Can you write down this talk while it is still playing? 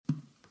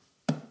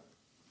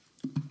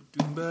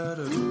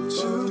better.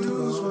 Two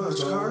dudes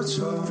watch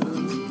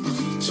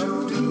cartoons.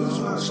 Two dudes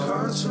watch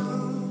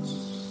cartoons.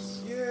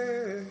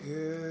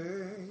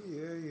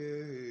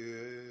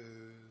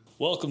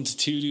 Welcome to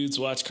Two Dudes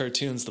Watch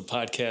Cartoons, the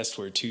podcast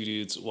where two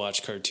dudes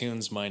watch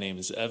cartoons. My name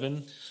is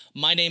Evan.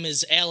 My name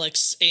is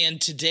Alex, and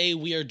today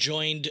we are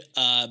joined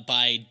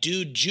by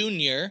Dude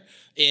Jr.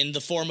 in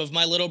the form of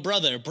my little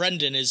brother.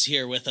 Brendan is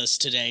here with us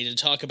today to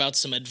talk about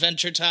some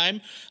Adventure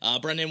Time.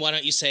 Brendan, why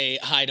don't you say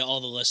hi to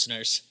all the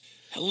listeners?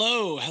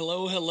 Hello.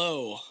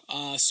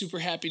 Super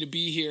happy to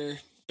be here.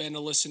 Been a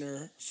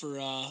listener for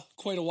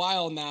quite a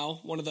while now.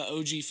 One of the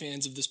OG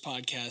fans of this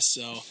podcast.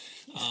 So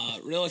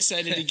real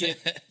excited to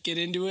get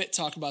into it,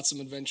 talk about some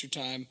Adventure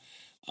Time.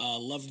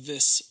 Loved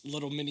this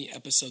little mini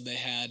episode they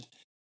had.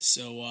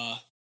 So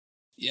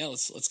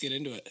let's get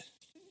into it.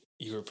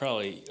 You were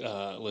probably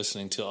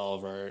listening to all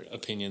of our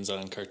opinions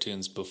on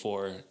cartoons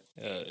before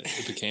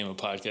it became a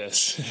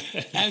podcast.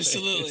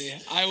 Absolutely.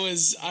 I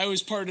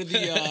was part of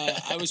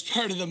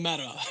the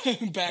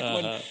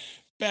meta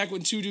back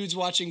when Two Dudes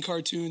Watching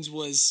Cartoons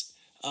was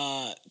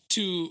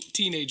two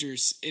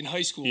teenagers in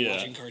high school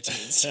watching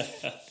cartoons.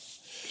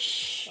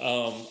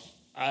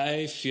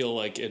 I feel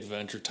like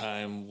Adventure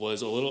Time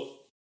was a little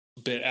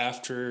bit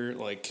after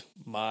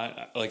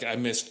I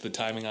missed the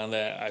timing on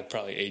that. I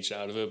probably aged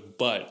out of it,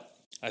 but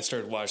I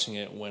started watching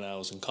it when I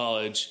was in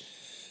college.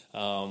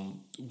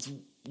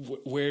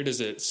 Where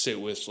does it sit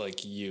with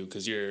you?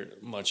 Because you're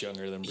much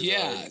younger than Brazil.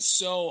 Yeah,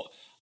 so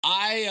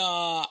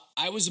I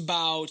was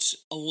about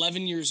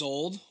 11 years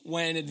old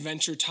when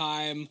Adventure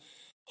Time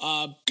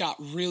got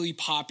really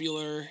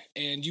popular,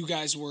 and you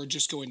guys were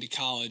just going to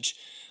college.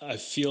 I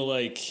feel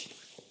like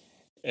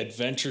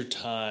Adventure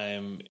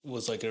Time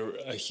was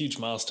a huge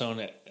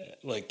milestone.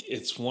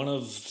 It's one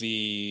of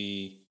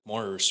the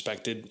more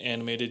respected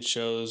animated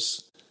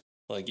shows.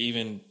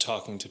 Even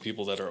talking to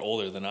people that are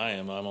older than I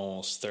am, I'm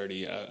almost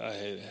 30.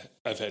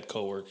 I've had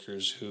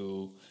coworkers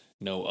who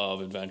know of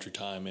Adventure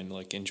Time and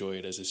enjoy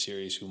it as a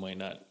series who might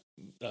not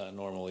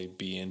normally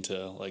be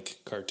into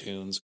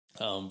cartoons.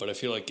 But I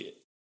feel like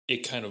it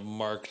kind of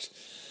marked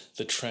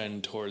the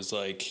trend towards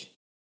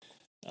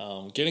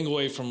getting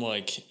away from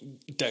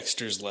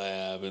Dexter's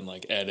Lab and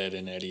Ed, Ed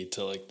and Eddie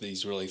to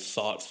these really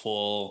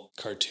thoughtful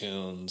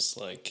cartoons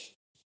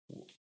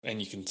and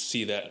you can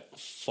see that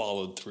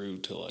followed through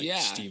to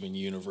Steven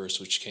Universe,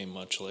 which came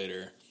much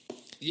later.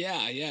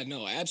 Yeah,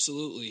 no,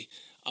 absolutely.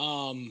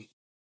 I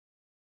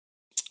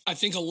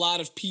think a lot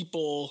of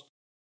people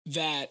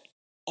that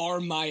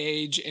are my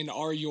age and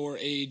are your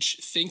age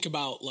think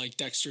about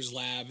Dexter's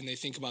Lab, and they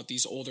think about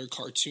these older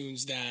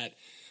cartoons that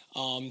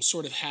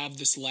sort of have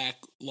this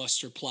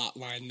lackluster plot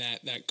line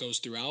that goes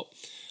throughout.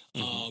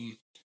 Mm-hmm.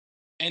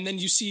 And then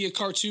you see a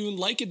cartoon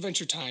like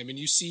Adventure Time, and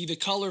you see the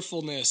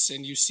colorfulness,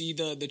 and you see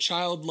the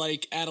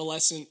childlike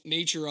adolescent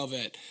nature of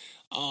it.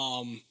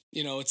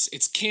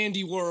 It's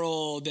Candy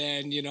World,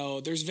 and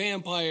there's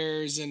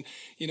vampires, and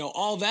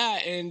all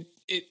that, and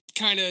it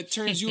kind of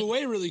turns you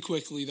away really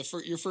quickly.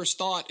 Your first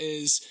thought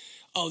is,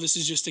 oh, this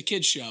is just a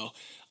kid's show.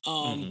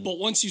 But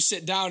once you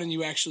sit down and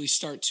you actually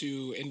start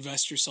to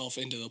invest yourself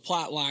into the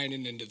plot line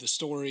and into the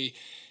story,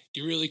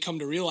 you really come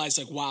to realize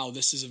wow,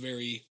 this is a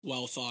very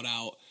well thought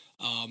out,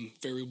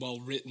 very well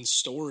written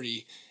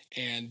story,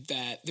 and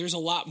that there's a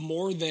lot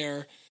more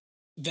there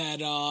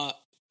that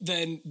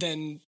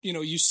than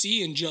you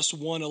see in just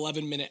one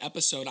 11-minute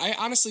episode. I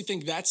honestly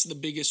think that's the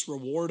biggest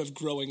reward of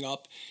growing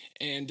up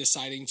and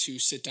deciding to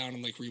sit down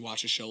and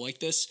rewatch a show like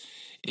this.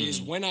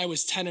 Is when I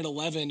was 10 and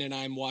 11 and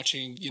I'm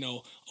watching,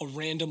 a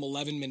random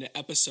 11-minute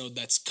episode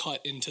that's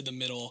cut into the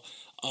middle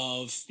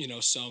of,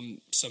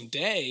 some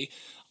day.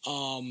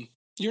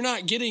 You're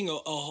not getting a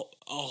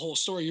whole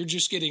story. You're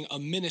just getting a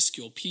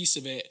minuscule piece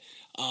of it.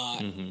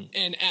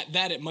 And at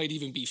that, it might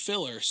even be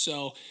filler.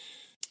 So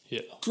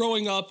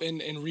growing up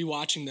and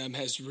rewatching them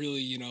has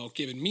really,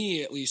 given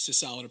me at least a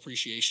solid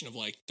appreciation of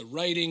the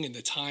writing and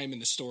the time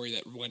and the story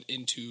that went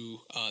into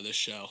this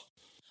show.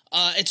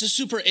 It's a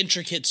super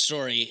intricate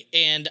story,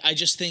 and I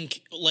just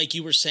think, like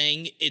you were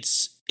saying,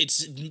 it's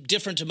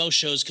different to most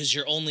shows because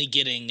you're only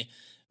getting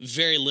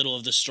very little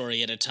of the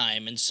story at a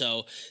time, and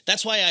so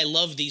that's why I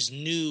love these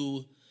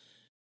new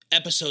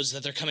episodes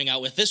that they're coming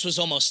out with. This was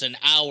almost an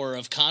hour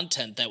of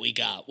content that we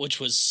got, which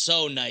was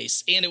so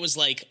nice, and it was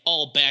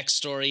all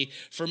backstory.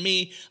 For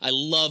me, I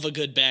love a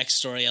good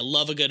backstory. I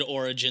love a good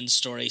origin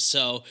story,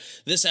 so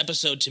this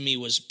episode to me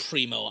was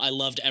primo. I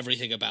loved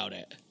everything about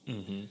it.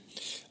 Mm-hmm.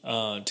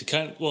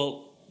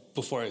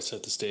 Before I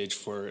set the stage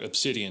for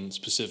Obsidian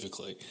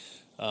specifically,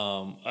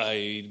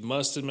 I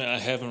must admit I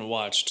haven't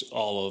watched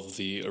all of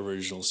the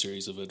original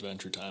series of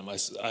Adventure Time.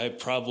 I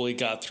probably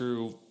got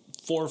through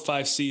 4 or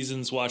 5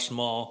 seasons, watched them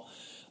all,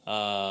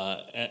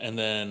 and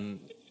then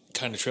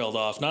kind of trailed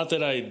off. Not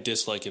that I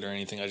dislike it or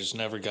anything. I just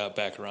never got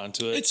back around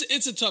to it.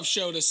 It's a tough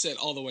show to sit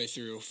all the way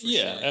through. For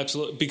sure.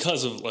 Absolutely,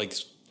 because of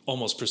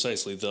almost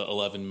precisely the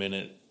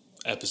 11-minute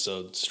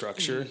episode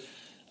structure.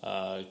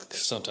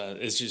 Sometimes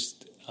it's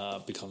just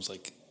becomes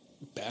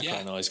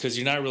background noise, because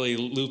you're not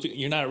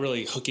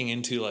really hooking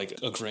into like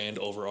a grand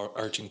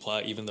overarching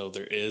plot, even though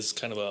there is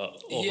kind of a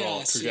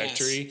overall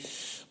trajectory.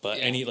 But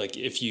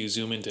if you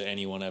zoom into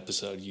any one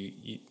episode,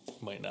 you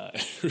might not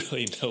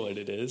really know what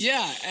it is.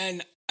 Yeah,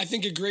 and I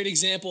think a great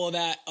example of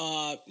that,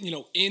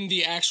 in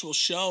the actual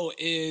show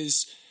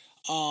is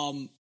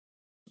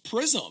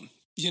Prism.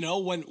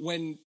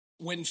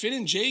 When Finn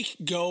and Jake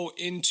go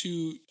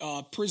into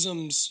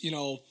Prism's,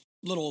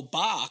 little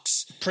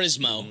box,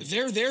 Prismo,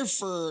 they're there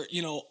for,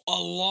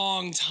 a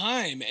long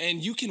time,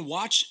 and you can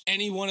watch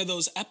any one of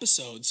those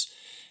episodes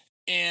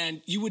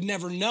and you would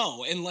never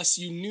know unless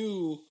you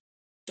knew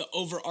the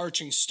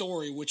overarching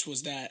story, which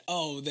was that,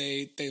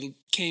 they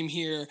came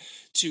here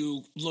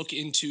to look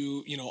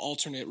into,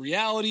 alternate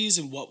realities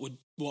and what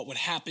would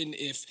happen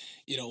if,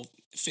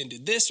 Finn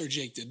did this or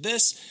Jake did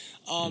this.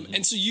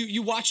 And so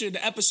you watch an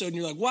episode and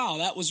you're like, wow,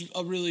 that was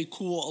a really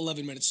cool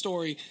 11-minute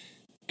story.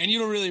 And you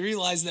don't really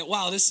realize that,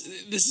 wow, this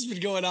has been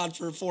going on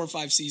for 4 or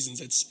 5 seasons.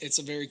 It's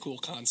a very cool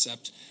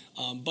concept.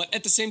 But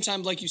at the same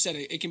time, like you said,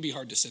 it can be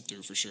hard to sit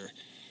through for sure.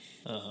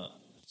 Uh-huh.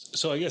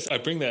 So I guess I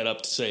bring that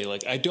up to say,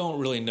 I don't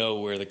really know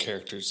where the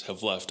characters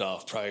have left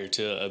off prior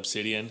to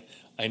Obsidian.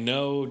 I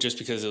know just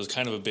because it was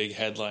kind of a big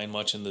headline,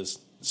 much in the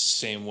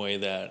same way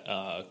that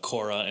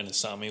Korra and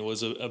Asami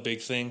was a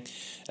big thing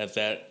at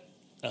that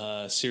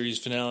series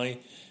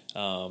finale.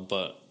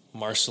 But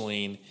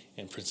Marceline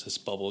and Princess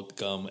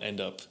Bubblegum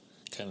end up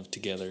kind of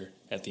together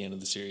at the end of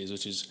the series,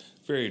 which is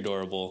very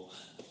adorable.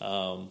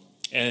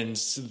 And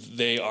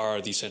they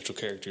are the central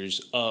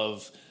characters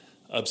of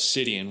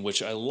Obsidian,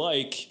 which I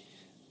like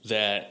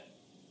that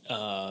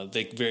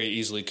they very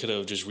easily could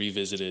have just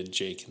revisited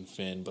Jake and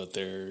Finn, but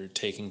they're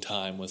taking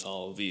time with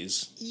all of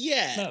these.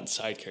 Yeah. Not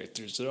side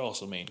characters, they're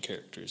also main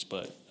characters,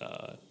 but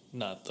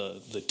not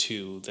the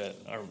two that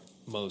are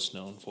most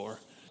known for.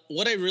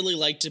 What I really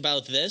liked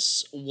about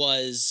this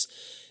was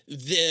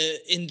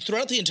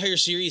throughout the entire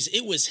series,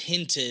 it was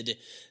hinted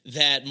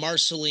that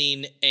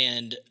Marceline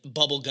and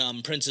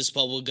Princess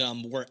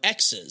Bubblegum, were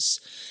exes.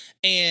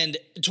 And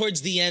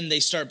towards the end,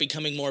 they start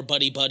becoming more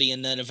buddy-buddy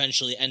and then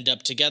eventually end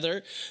up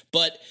together.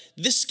 But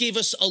this gave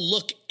us a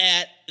look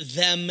at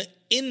them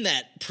in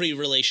that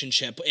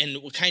pre-relationship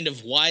and kind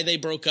of why they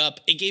broke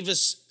up. It gave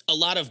us a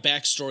lot of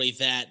backstory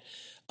that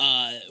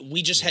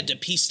we just had to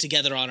piece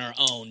together on our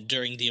own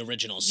during the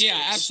original series.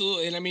 Yeah,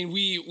 absolutely. And I mean,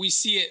 we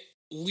see it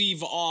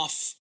leave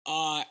off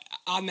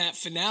on that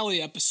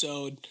finale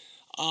episode,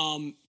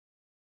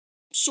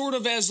 sort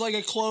of as like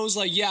a close,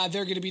 they're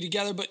going to be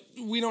together, but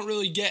we don't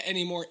really get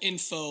any more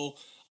info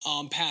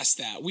past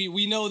that.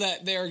 We know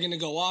that they're going to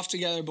go off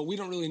together, but we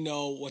don't really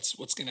know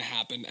what's going to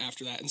happen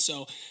after that. And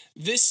so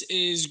this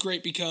is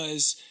great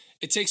because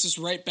it takes us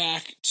right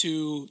back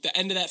to the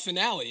end of that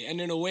finale,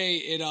 and in a way,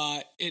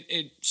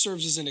 it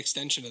serves as an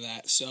extension of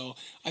that. So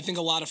I think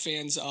a lot of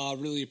fans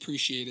really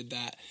appreciated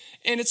that,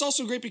 and it's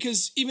also great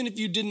because even if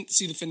you didn't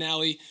see the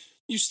finale,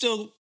 you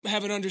still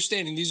have an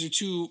understanding. These are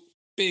two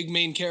big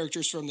main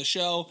characters from the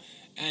show,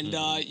 and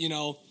you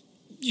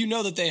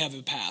know that they have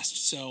a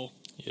past. So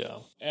yeah,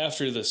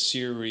 after the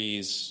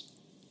series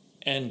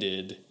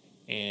ended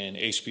and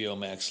HBO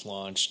Max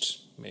launched,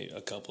 maybe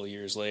a couple of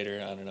years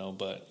later, I don't know,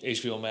 but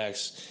HBO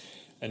Max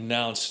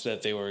announced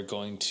that they were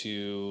going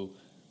to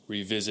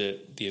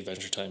revisit the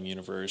Adventure Time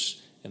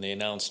universe, and they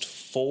announced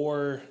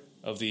 4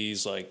 of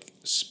these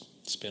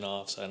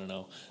spin-offs, I don't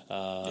know,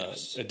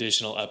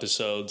 additional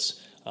episodes,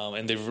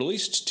 and they've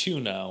released 2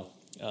 now.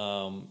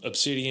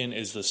 Obsidian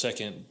is the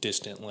second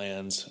Distant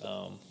Lands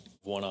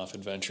one-off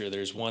adventure.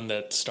 There's one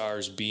that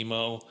stars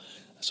BMO,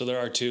 so there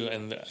are 2,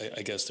 and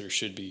I guess there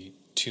should be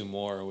 2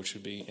 more, which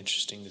would be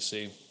interesting to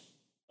see.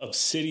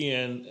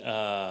 Obsidian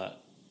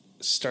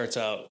starts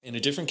out in a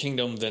different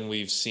kingdom than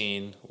we've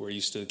seen. We're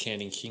used to the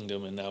Candy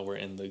Kingdom, and now we're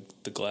in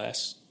the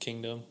Glass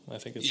Kingdom, I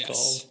think it's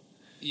called.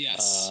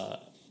 Yes.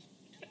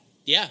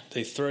 Yeah.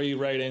 They throw you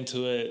right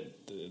into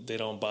it. They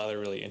don't bother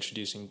really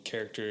introducing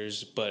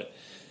characters, but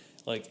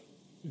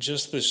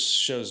just this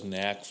show's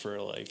knack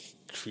for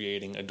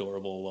creating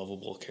adorable,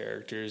 lovable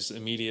characters.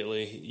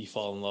 Immediately you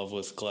fall in love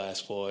with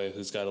Glass Boy,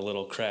 who's got a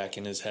little crack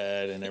in his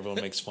head, and everyone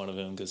makes fun of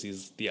him because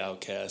he's the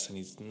outcast and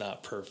he's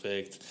not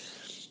perfect.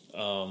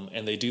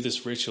 And they do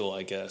this ritual,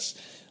 I guess,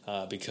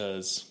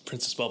 because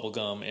Princess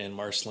Bubblegum and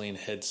Marceline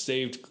had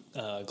saved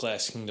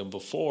Glass Kingdom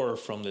before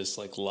from this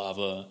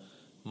lava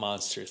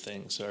monster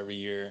thing. So every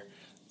year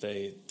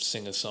they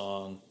sing a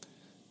song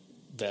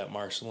that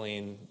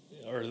Marceline,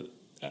 or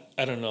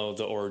I don't know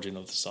the origin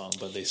of the song,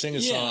 but they sing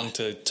a song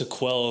to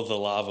quell the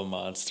lava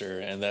monster,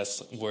 and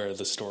that's where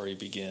the story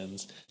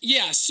begins.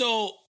 Yeah,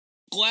 so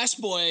Glass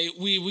Boy,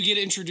 we get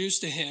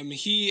introduced to him.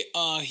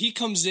 He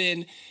comes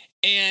in,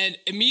 and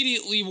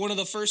immediately one of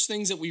the first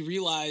things that we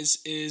realize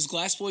is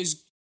Glass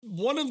Boy's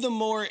one of the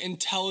more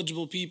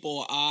intelligible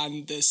people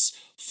on this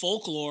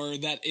folklore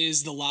that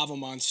is the lava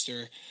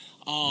monster.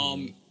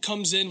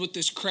 Comes in with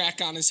this crack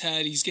on his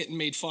head. He's getting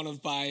made fun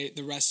of by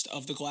the rest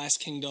of the Glass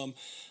Kingdom.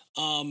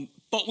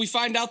 But we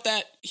find out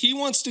that he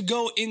wants to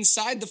go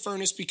inside the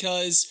furnace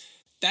because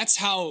that's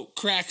how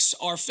cracks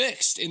are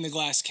fixed in the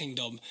Glass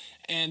Kingdom.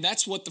 And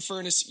that's what the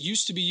furnace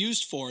used to be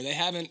used for. They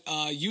haven't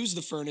used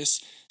the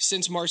furnace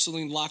since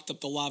Marceline locked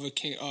up the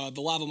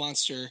lava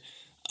monster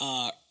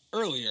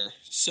earlier.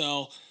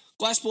 So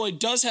Glass Boy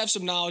does have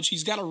some knowledge.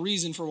 He's got a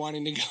reason for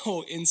wanting to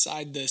go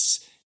inside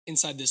this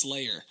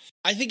layer.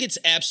 I think it's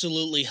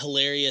absolutely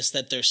hilarious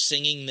that they're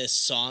singing this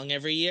song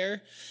every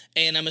year,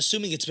 and I'm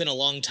assuming it's been a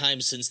long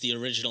time since the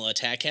original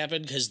attack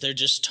happened because they're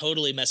just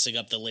totally messing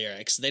up the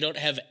lyrics. They don't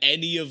have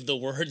any of the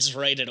words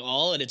right at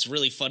all, and it's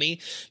really funny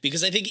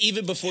because I think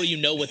even before you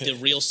know what the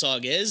real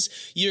song is,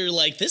 you're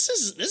like, this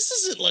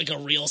isn't like a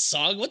real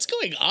song. What's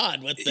going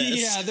on with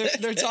this? Yeah,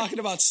 they're talking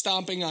about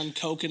stomping on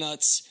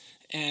coconuts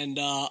and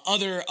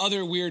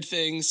other weird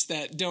things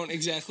that don't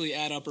exactly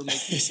add up or make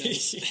any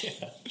sense.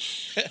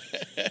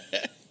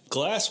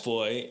 Glass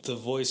Boy, the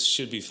voice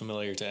should be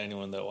familiar to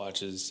anyone that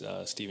watches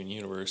Steven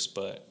Universe,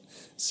 but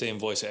same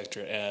voice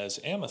actor as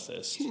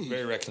Amethyst.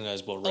 Very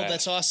recognizable rap. Oh,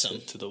 that's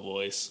awesome. To the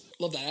voice.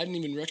 Love that. I didn't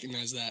even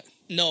recognize that.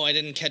 No, I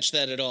didn't catch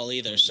that at all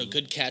either. So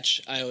good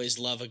catch. I always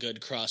love a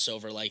good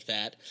crossover like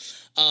that.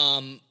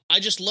 I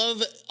just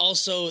love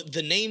also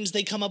the names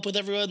they come up with,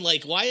 everyone.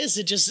 Like, why is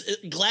it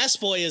just Glass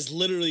Boy is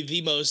literally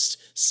the most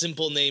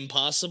simple name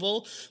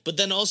possible. But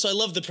then also I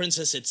love the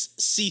princess. It's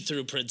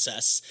See-Through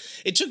Princess.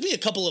 It took me a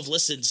couple of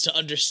listens to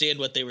understand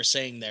what they were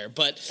saying there,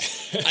 but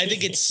I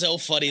think it's so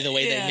funny the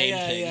way they name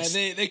things.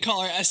 Yeah, they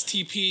call her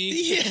STP.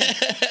 Yeah.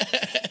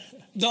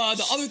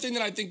 The other thing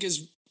that I think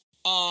is,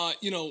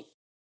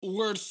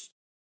 worth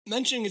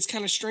mentioning, it's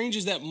kind of strange,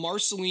 is that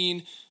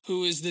Marceline,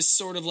 who is this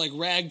sort of like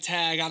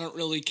ragtag, I don't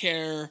really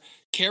care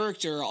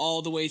character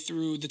all the way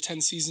through the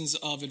 10 seasons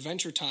of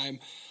Adventure Time,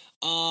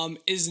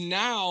 is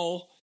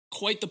now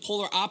quite the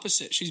polar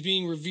opposite. She's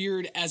being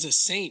revered as a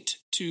saint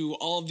to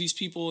all of these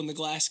people in the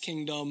Glass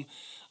Kingdom.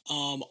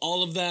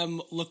 All of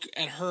them look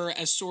at her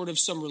as sort of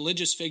some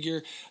religious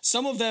figure.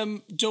 Some of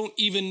them don't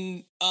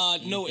even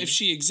know if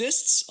she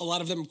exists. A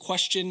lot of them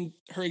question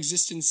her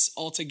existence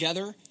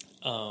altogether.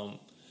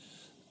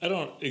 I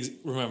don't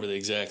remember the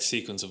exact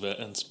sequence of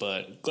events,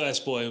 but Glass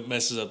Boy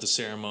messes up the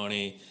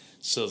ceremony,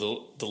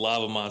 so the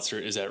lava monster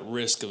is at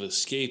risk of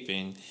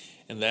escaping,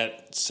 and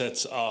that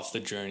sets off the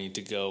journey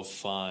to go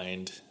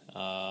find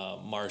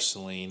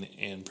Marceline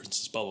and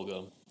Princess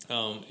Bubblegum.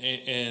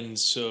 And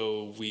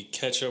so we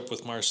catch up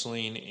with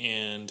Marceline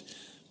and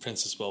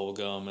Princess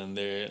Bubblegum, and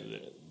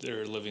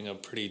they're living a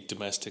pretty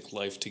domestic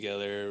life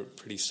together,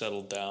 pretty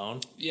settled down.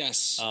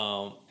 Yes.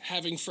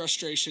 Having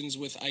frustrations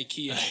with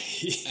IKEA,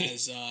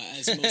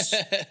 as most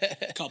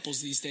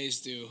couples these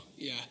days do.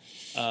 Yeah.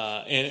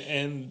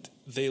 And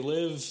they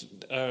live.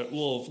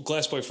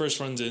 Glass Boy first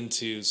runs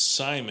into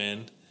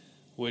Simon,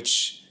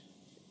 which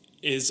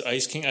is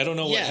Ice King. I don't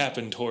know what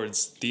happened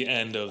towards the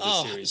end of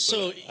the series.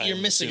 So you're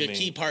missing a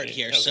key part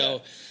here. Okay.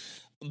 So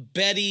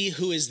Betty,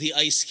 who is the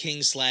Ice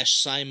King /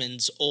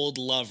 Simon's old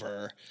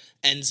lover,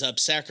 ends up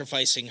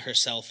sacrificing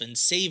herself and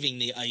saving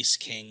the Ice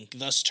King,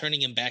 thus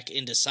turning him back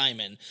into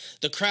Simon.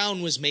 The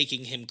crown was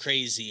making him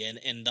crazy,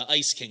 and the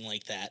Ice King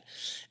like that.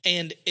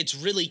 And it's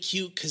really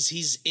cute because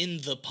he's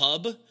in the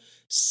pub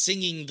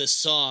singing the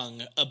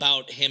song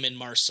about him and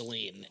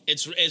Marceline.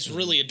 It's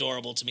really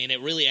adorable to me, and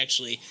it really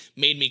actually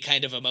made me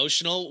kind of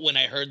emotional when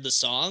I heard the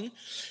song,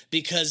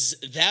 because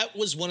that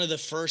was one of the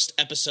first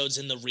episodes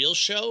in the real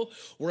show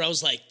where I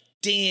was like,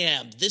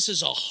 damn, this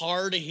is a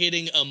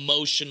hard-hitting,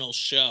 emotional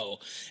show.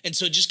 And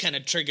so it just kind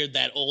of triggered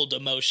that old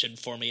emotion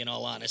for me, in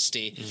all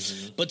honesty.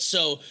 Mm-hmm. But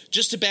so,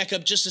 just to back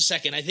up just a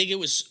second, I think it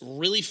was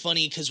really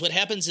funny because what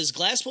happens is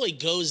Glass Boy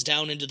goes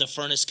down into the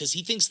furnace because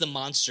he thinks the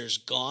monster's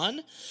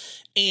gone,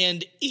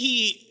 and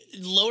he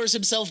lowers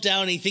himself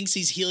down and he thinks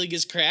he's healing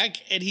his crack,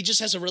 and he just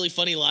has a really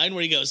funny line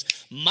where he goes,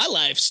 "My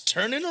life's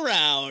turning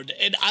around."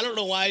 And I don't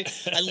know why.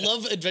 I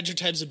love Adventure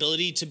Time's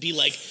ability to be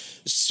like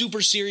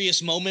super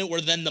serious moment where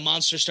then the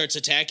monster starts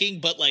attacking,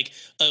 but like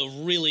a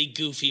really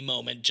goofy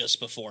moment just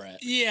before it.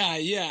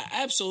 Yeah,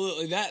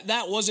 absolutely.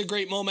 That was a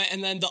great moment.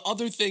 And then the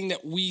other thing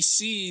that we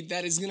see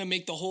that is going to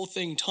make the whole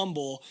thing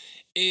tumble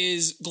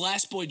is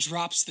Glass Boy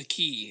drops the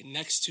key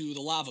next to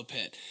the lava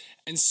pit.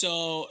 And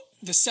so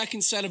the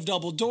second set of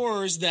double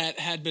doors that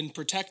had been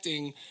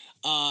protecting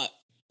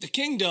the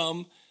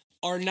kingdom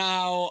are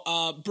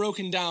now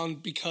broken down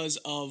because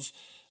of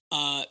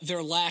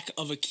their lack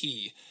of a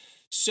key.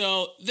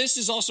 So this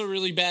is also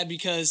really bad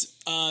because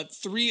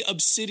 3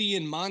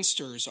 obsidian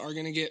monsters are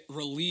going to get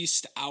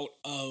released out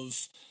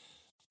of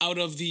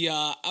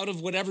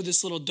whatever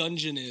this little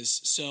dungeon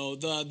is. So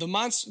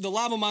the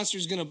lava monster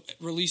is going to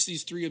release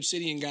these 3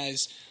 obsidian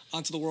guys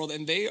onto the world,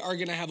 and they are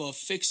going to have a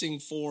fixing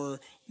for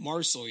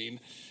Marceline.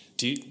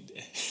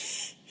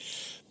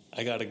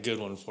 I got a good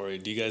one for you.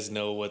 Do you guys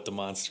know what the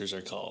monsters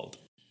are called?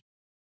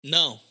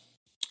 No.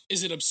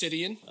 Is it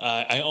obsidian?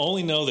 I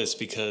only know this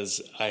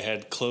because I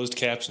had closed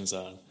captions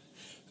on.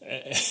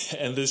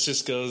 And this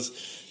just goes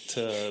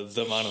to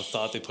the amount of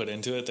thought they put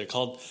into it. They're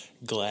called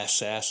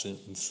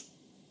Glassassins.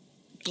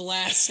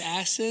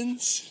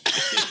 Glassassins?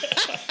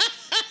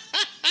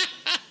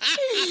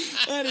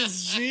 That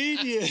is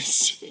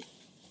genius.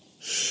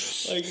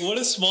 Like, what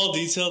a small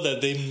detail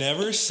that they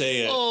never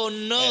say it. Oh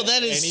no, at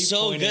that is any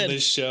so point good. in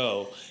this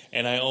show,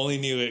 and I only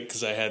knew it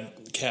because I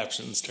had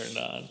captions turned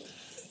on.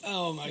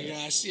 Oh my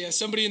gosh. Yeah,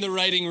 somebody in the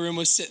writing room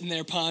was sitting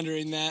there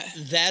pondering that.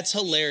 That's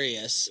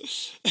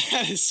hilarious.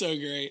 That is so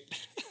great.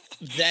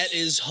 That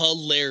is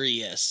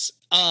hilarious.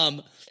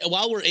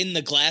 While we're in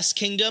the Glass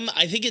Kingdom,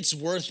 I think it's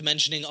worth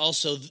mentioning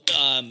also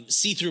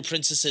See-Through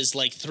Princess's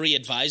like 3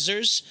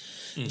 advisors.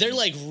 Mm-hmm. They're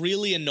like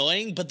really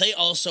annoying, but they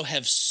also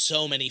have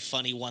so many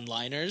funny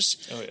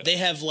one-liners. Oh, yeah. They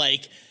have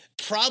like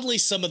probably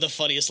some of the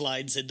funniest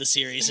lines in the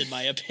series, in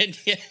my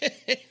opinion.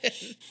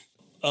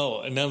 Oh,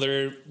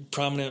 another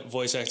prominent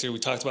voice actor. We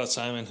talked about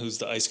Simon, who's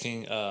the Ice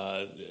King.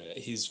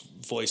 He's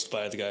voiced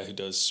by the guy who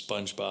does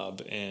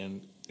SpongeBob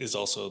and is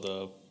also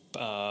the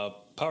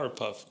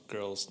Powerpuff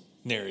Girls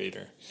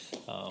narrator.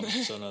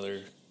 So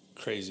another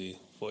crazy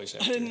voice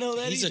actor. I didn't know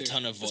that He's either. a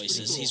ton of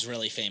voices. Cool. He's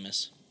really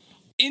famous.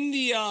 In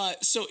the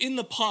in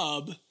the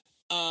pub,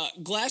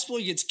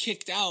 Glassboy gets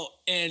kicked out,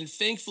 and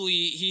thankfully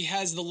he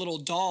has the little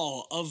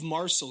doll of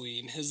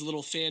Marceline, his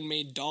little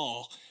fan-made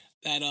doll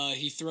that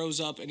he throws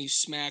up and he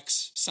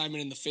smacks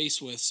Simon in the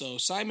face with. So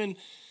Simon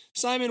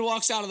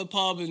walks out of the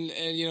pub and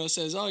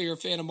says, "Oh, you're a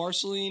fan of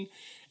Marceline,"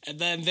 and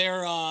then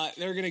they're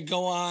gonna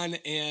go on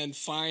and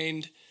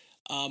find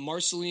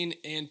Marceline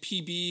and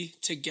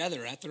PB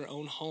together at their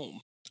own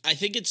home. I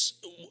think it's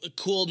a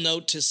cool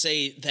note to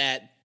say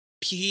that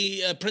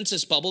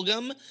Princess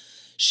Bubblegum,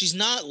 she's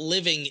not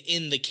living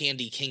in the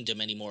Candy Kingdom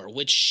anymore,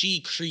 which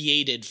she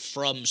created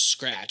from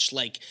scratch,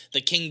 like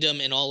the kingdom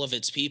and all of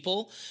its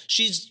people.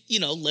 She's,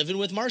 living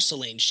with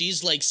Marceline.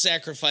 She's like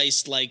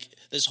sacrificed like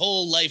this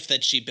whole life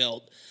that she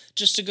built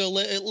just to go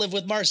live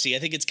with Marcy. I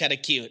think it's kind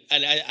of cute.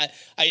 I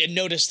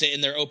noticed it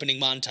in their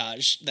opening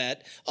montage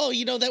that,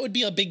 that would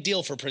be a big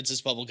deal for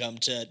Princess Bubblegum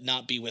to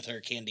not be with her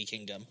Candy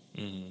Kingdom.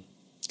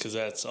 Because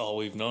that's all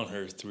we've known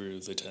her through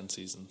the 10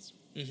 seasons.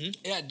 Mm-hmm.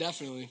 Yeah,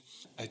 definitely.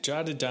 I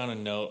jotted down a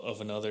note of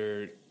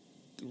another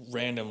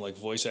random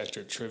voice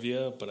actor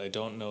trivia, but I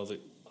don't know that.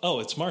 Oh,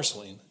 it's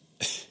Marceline.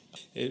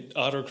 It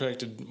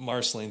autocorrected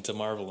Marceline to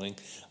Marveling,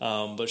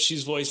 but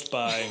she's voiced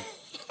by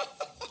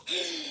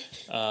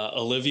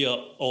Olivia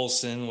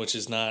Olson, which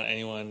is not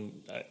anyone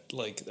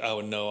I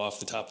would know off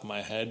the top of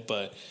my head,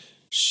 but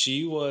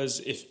she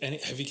was.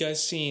 Have you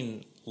guys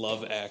seen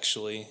Love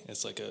Actually?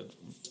 It's like a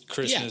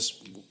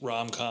Christmas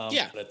rom-com.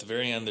 Yeah. But at the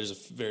very end, there's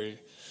a very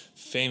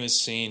famous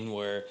scene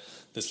where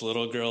this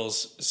little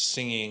girl's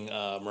singing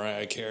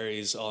Mariah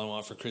Carey's "All I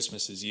Want for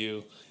Christmas Is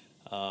You,"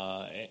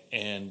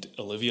 and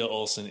Olivia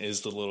Olson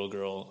is the little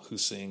girl who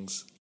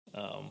sings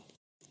 "All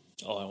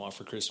I Want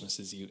for Christmas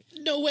Is You."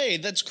 No way,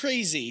 that's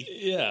crazy.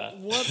 Yeah.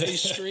 What a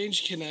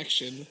strange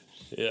connection.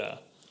 Yeah.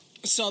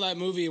 I saw that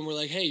movie and we're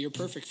like, hey, you're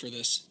perfect for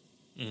this.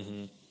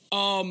 Mm-hmm.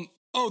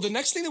 The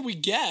next thing that we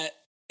get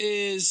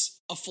is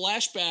a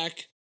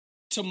flashback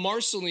to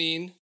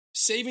Marceline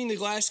saving the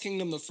Glass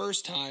Kingdom the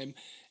first time,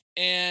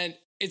 and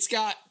it's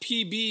got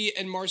PB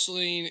and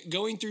Marceline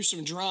going through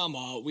some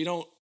drama. We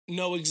don't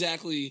know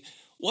exactly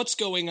what's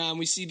going on.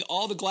 We see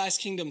all the Glass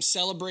Kingdom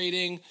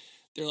celebrating.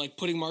 They're like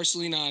putting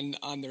Marceline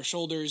on their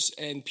shoulders,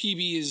 and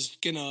PB is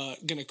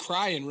gonna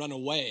cry and run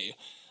away.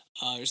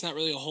 There's not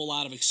really a whole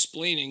lot of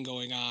explaining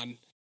going on.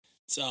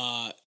 It's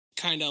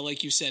kind of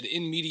like you said,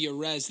 in media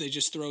res, they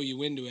just throw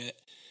you into it.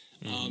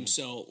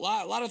 So a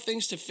lot of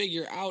things to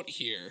figure out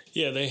here.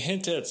 Yeah, they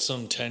hint at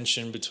some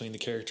tension between the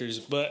characters,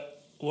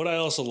 but what I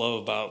also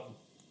love about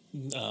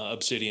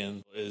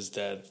Obsidian is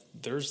that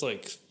there's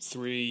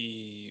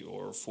 3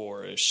 or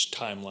 4-ish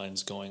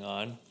timelines going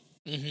on.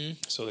 Mm-hmm.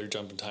 So they're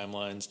jumping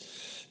timelines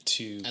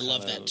to I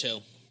love that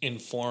too.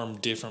 Inform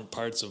different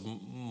parts of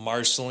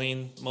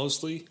Marceline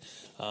mostly.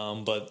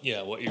 But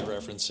yeah, what you're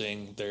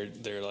referencing,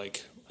 they're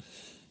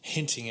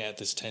hinting at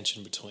this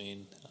tension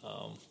between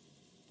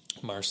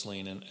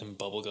Marceline and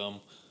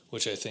Bubblegum,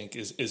 which I think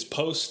is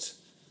post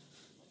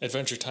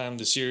Adventure Time,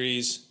 the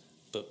series,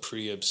 but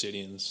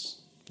pre-Obsidian's.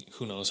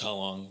 Who knows how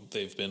long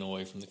they've been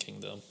away from the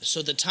kingdom.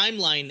 So the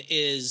timeline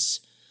is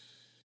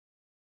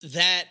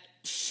that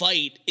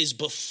fight is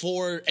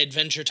before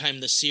Adventure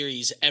Time, the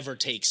series, ever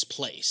takes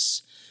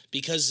place.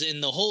 Because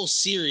in the whole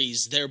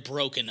series, they're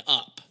broken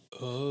up.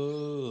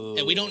 Oh.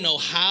 And we don't know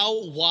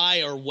how,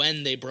 why, or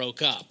when they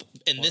broke up.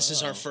 And this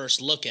is our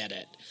first look at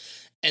it.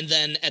 And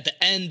then at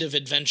the end of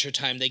Adventure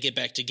Time, they get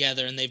back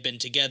together, and they've been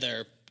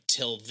together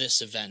till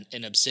this event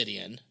in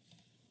Obsidian.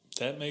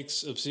 That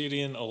makes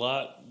Obsidian a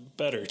lot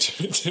better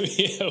to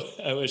me.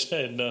 I wish I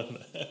had known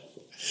that.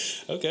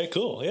 Okay,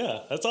 cool.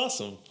 Yeah, that's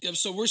awesome. Yep.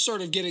 So we're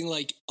sort of getting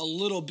a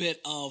little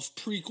bit of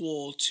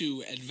prequel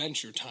to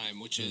Adventure Time,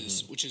 which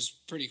is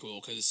pretty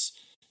cool because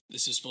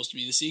this is supposed to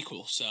be the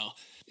sequel. So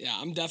yeah,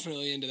 I'm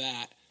definitely into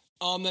that.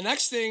 The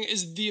next thing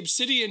is the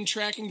Obsidian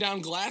tracking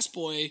down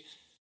Glassboy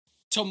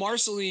to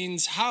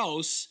Marceline's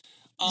house.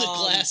 The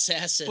Glass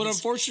Assassins. But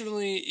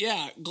unfortunately,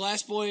 yeah,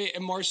 Glassboy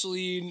and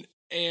Marceline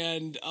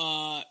and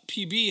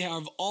PB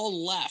have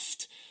all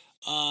left.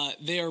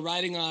 They are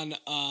riding on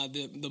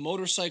the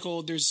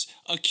motorcycle. There's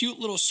a cute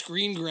little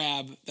screen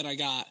grab that I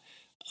got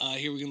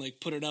Here, we can like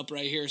put it up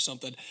right here or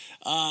something.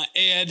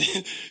 And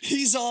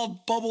he's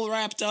all bubble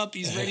wrapped up.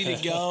 He's ready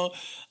to go.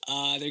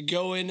 They're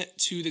going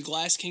to the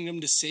Glass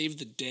Kingdom to save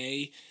the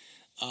day.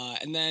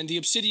 And then the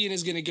Obsidian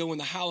is going to go in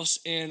the house,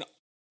 and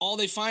all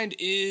they find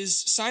is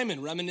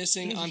Simon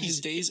reminiscing on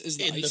his days as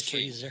the Ice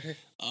King.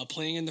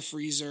 Playing in the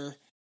freezer.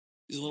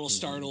 He's a little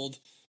startled.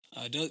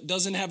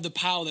 Doesn't have the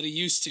pow that he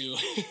used to.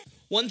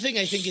 One thing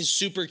I think is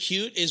super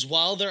cute is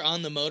while they're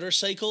on the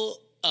motorcycle,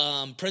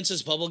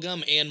 Princess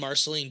Bubblegum and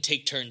Marceline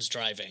take turns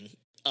driving.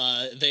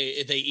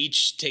 They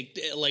each take,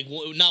 like,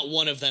 not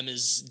one of them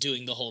is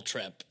doing the whole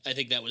trip. I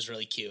think that was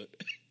really cute.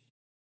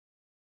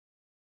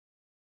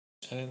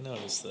 I didn't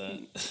notice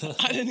that.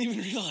 I didn't even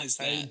realize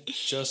that. I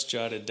just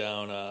jotted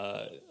down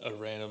a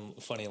random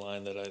funny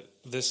line that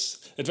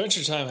this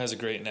Adventure Time has a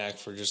great knack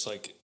for just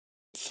like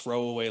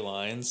throwaway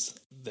lines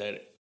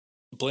that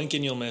blink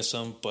and you'll miss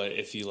them, but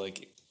if you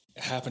like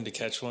happen to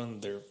catch one,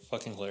 they're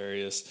fucking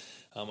hilarious.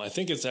 I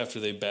think it's after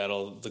they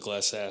battle the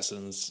Glass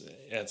Assassins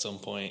at some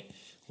point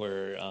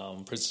where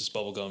Princess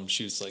Bubblegum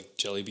shoots like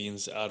jelly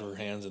beans out of her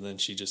hands, and then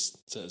she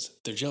just says,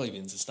 "They're jelly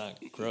beans. It's not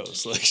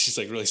gross." Like she's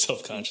like really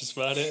self-conscious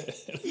about it.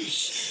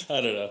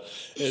 I don't know.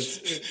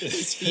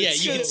 It's yeah,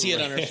 you can see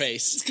it on her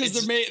face. It's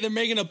because they're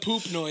making a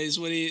poop noise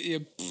when he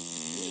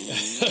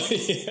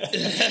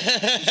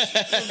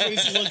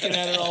everybody's looking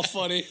at her all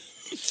funny.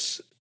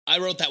 I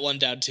wrote that one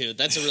down too.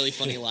 That's a really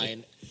funny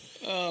line.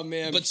 Oh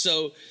man! But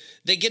so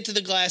they get to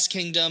the Glass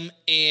Kingdom,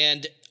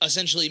 and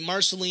essentially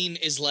Marceline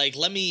is like,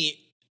 "Let me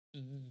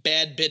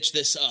bad bitch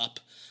this up.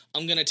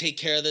 I'm going to take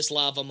care of this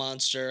lava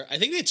monster." I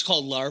think it's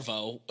called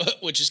Larvo,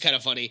 which is kind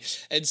of funny.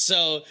 And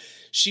so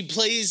she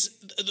plays,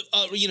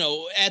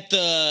 at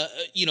the,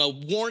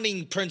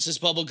 warning Princess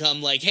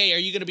Bubblegum, like, "Hey, are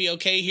you going to be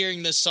okay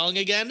hearing this song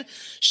again?"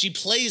 She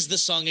plays the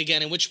song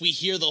again, in which we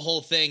hear the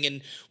whole thing,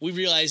 and we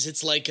realize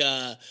it's like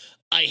a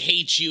 "I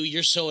hate you,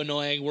 you're so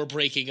annoying, we're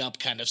breaking up"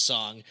 kind of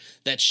song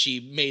that she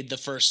made the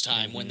first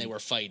time when they were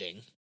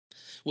fighting,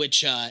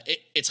 which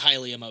it's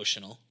highly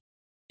emotional.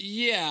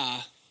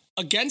 Yeah,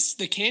 against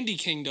the Candy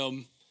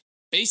Kingdom,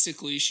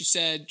 basically, she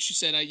said,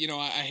 I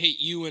hate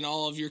you and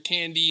all of your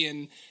candy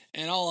and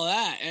all of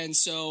that. And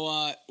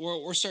so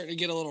we're starting to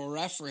get a little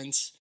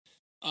reference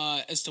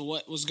as to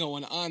what was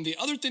going on. The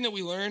other thing that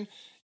we learn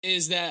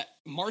is that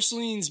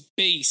Marceline's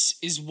base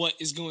is what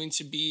is going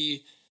to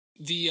be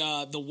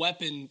the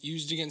weapon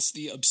used against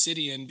the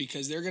Obsidian,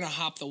 because they're going to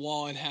hop the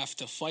wall and have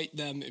to fight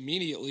them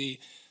immediately.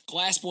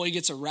 Glass Boy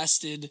gets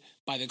arrested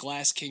by the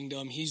Glass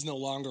Kingdom. He's no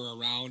longer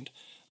around.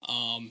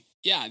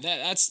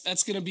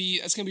 That's gonna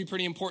be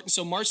pretty important.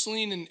 So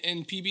Marceline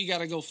and PB got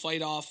to go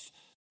fight off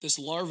this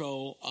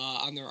Larvo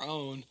on their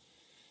own.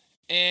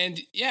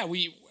 And yeah,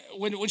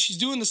 when she's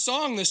doing the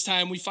song this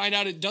time, we find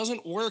out it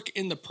doesn't work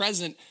in the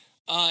present.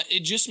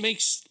 It just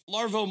makes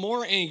Larvo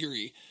more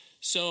angry.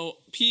 So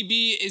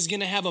PB is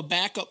gonna have a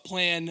backup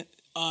plan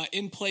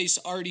in place,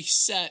 already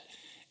set,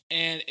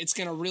 and it's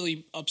gonna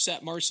really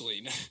upset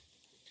Marceline.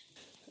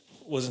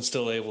 Wasn't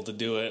still able to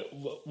do it.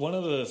 One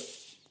of the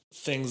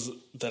things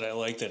that I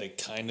like that it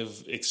kind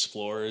of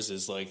explores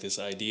is like this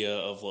idea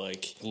of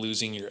like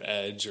losing your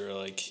edge, or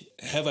like,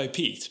 have I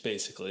peaked,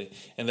 basically.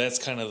 And that's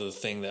kind of the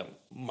thing that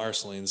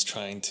Marceline's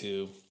trying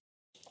to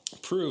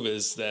prove,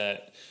 is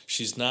that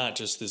she's not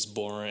just this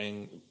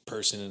boring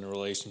person in a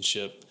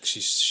relationship.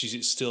 She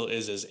still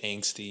is as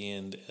angsty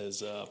and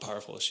as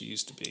powerful as she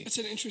used to be. That's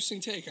an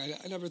interesting take.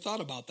 I never thought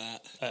about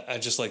that. I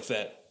just like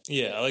that.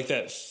 Yeah, I like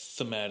that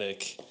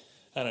thematic.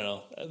 I don't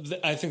know.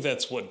 I think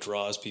that's what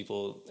draws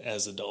people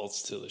as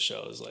adults to the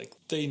show, is like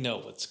they know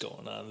what's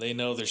going on. They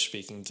know they're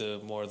speaking to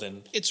more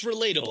than it's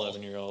relatable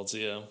 11-year-olds.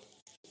 Yeah.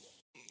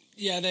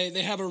 Yeah,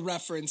 they have a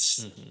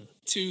reference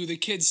to the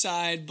kid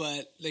side,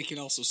 but they can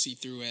also see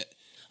through it.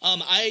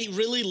 I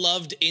really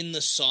loved in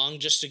the song,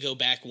 just to go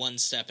back one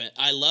step,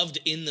 I loved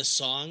in the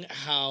song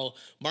how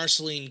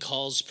Marceline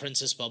calls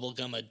Princess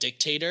Bubblegum a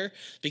dictator,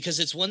 because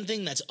it's one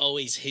thing that's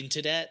always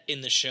hinted at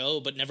in the show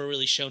but never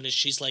really shown, is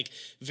she's like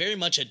very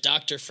much a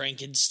Dr.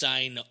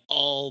 Frankenstein,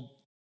 all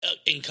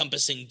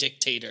encompassing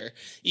dictator.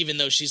 Even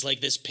though she's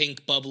like this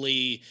pink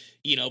bubbly,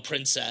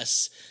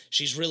 princess,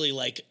 she's really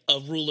like a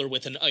ruler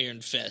with an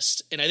iron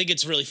fist. And I think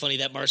it's really funny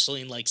that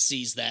Marceline like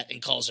sees that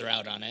and calls her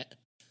out on it.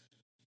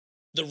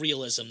 The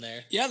realism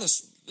there. Yeah,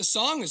 the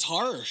song is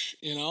harsh,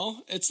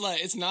 It's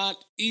like, it's not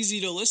easy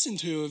to listen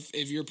to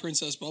if you're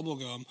Princess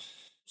Bubblegum.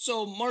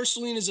 So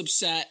Marceline is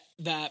upset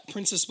that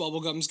Princess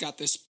Bubblegum's got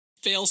this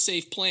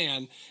fail-safe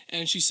plan,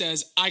 and she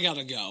says, "I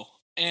gotta go."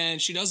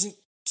 And she doesn't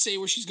say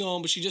where she's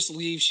going, but she just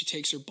leaves. She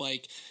takes her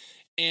bike,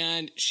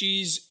 and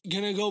she's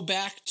gonna go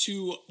back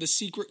to the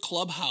secret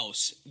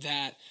clubhouse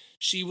that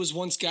she was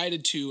once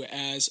guided to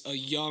as a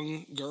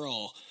young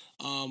girl.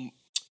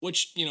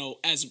 Which,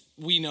 as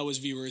we know as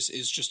viewers,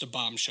 is just a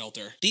bomb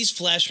shelter. These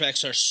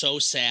flashbacks are so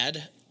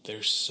sad.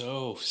 They're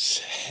so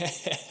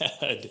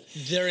sad.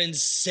 They're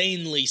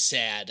insanely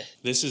sad.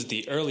 This is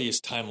the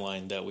earliest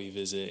timeline that we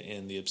visit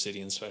in the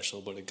Obsidian special,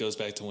 but it goes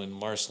back to when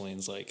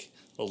Marceline's like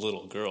a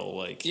little girl.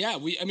 Like, Yeah,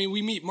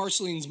 we meet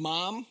Marceline's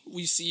mom.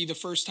 We see the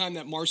first time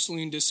that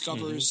Marceline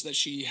discovers that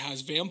she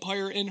has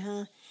vampire in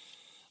her.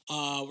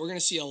 We're gonna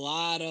see a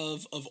lot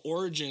of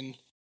origin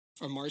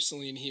from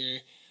Marceline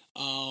here.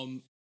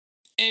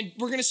 And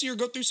we're gonna see her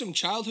go through some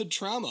childhood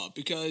trauma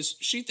because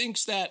she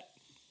thinks that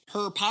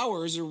her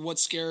powers are what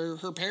scare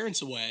her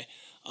parents away.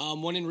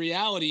 When in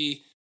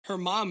reality, her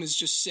mom is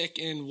just sick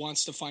and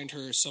wants to find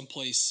her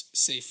someplace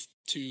safe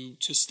to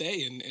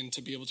stay and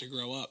to be able to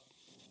grow up.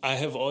 I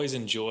have always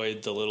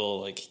enjoyed the little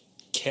like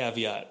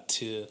caveat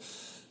to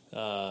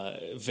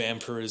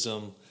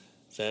vampirism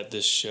that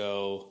this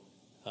show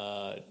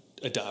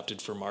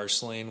adopted for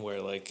Marceline,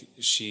 where like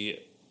she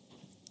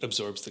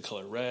absorbs the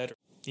color red,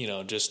 you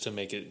know, just to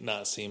make it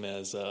not seem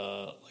as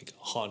like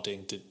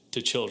haunting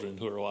to children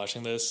who are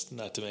watching this,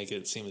 not to make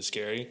it seem as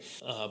scary.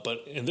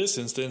 But in this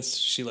instance,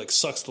 she like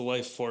sucks the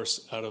life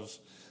force out of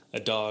a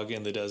dog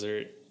in the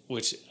desert,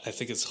 which I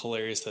think is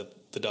hilarious that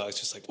the dog's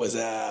just like, "What's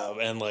up?"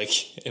 And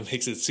like, it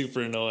makes it super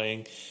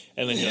annoying.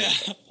 And then you're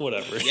like,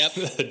 whatever. Yep.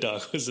 The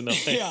dog was annoying.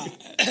 Yeah,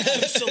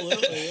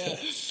 absolutely.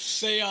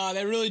 Yeah,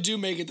 they really do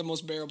make it the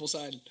most bearable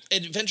side.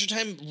 Adventure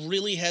Time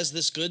really has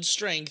this good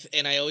strength,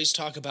 and I always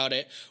talk about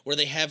it, where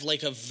they have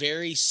like a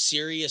very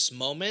serious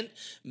moment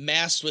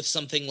masked with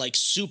something like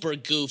super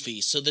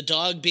goofy. So the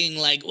dog being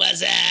like,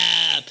 "What's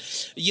up?"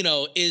 you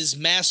know, is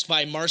masked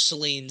by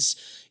Marceline's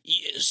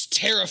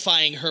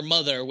terrifying her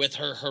mother with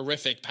her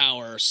horrific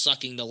power,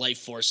 sucking the life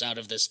force out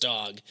of this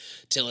dog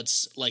till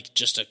it's like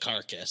just a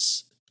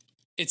carcass.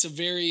 It's a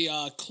very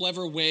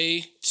clever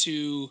way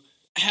to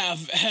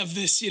have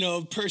this, you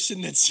know,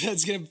 person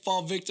that's going to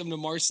fall victim to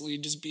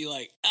Marceline just be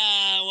like,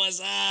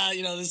 what's up?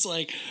 You know, this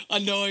like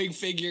annoying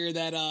figure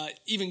that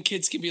even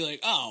kids can be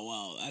like, oh,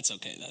 well, that's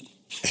okay then.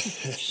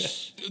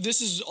 This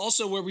is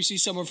also where we see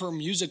some of her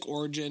music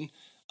origin.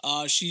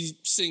 She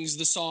sings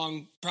the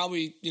song,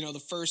 probably, you know, the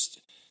first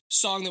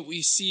song that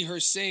we see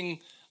her sing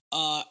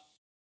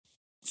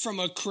from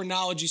a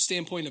chronology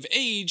standpoint of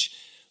age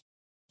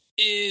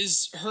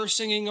is her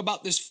singing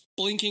about this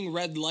blinking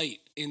red light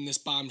in this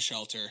bomb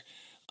shelter,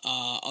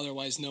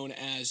 otherwise known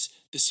as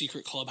the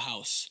secret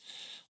clubhouse.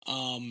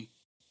 And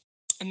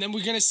then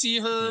we're going to see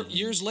her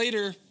years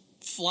later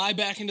fly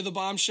back into the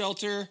bomb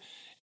shelter,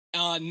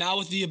 now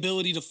with the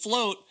ability to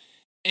float,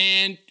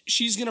 and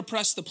she's going to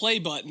press the play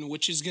button,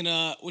 which is going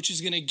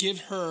to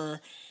give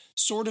her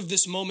sort of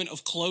this moment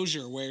of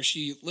closure where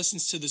she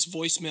listens to this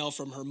voicemail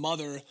from her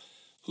mother,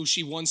 who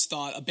she once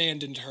thought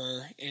abandoned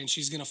her, and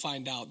she's going to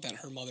find out that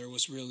her mother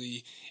was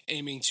really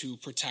aiming to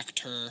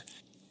protect her.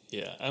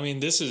 Yeah, I mean,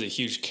 this is a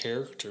huge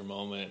character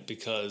moment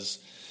because,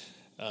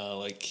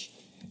 like,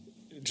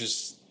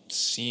 just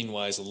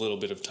scene-wise, a little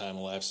bit of time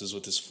elapses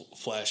with this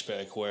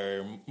flashback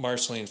where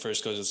Marceline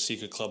first goes to the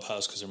secret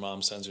clubhouse because her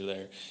mom sends her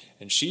there,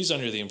 and she's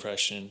under the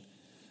impression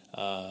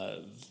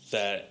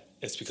that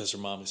it's because her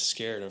mom is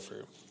scared of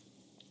her.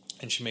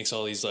 And she makes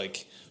all these,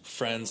 like,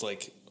 friends,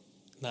 like,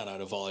 not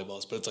out of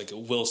volleyballs, but it's like a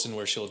Wilson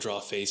where she'll draw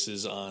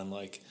faces on,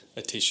 like,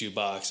 a tissue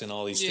box and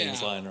all these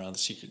things lying around the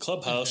secret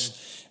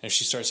clubhouse. And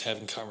she starts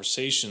having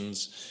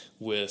conversations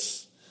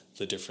with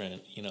the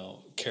different, you know,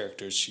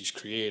 characters she's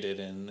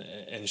created.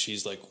 And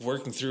she's, like,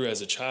 working through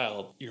as a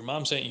child. Your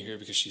mom sent you here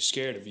because she's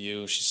scared of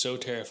you. She's so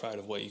terrified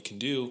of what you can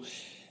do.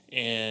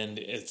 And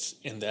it's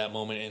in that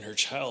moment in her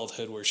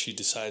childhood where she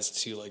decides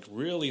to, like,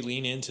 really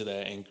lean into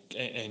that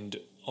and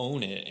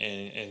own it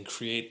and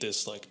create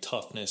this, like,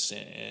 toughness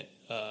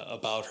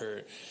about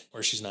her,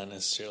 where she's not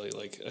necessarily,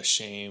 like,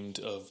 ashamed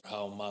of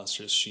how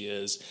monstrous she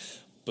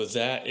is. But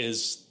that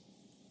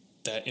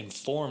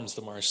informs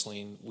the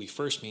Marceline we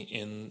first meet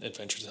in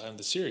Adventure Time,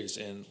 the series,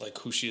 and, like,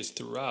 who she is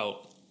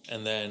throughout.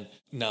 And then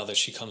now that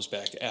she comes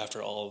back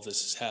after all of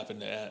this has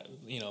happened, at,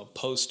 you know,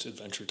 post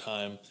Adventure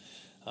Time,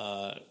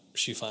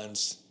 she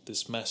finds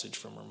this message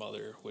from her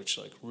mother, which,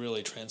 like,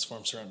 really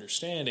transforms her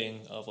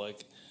understanding of,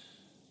 like,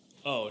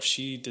 oh,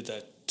 she did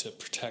that to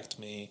protect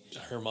me.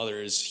 Her mother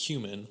is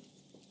human,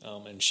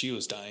 and she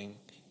was dying,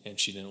 and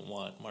she didn't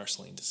want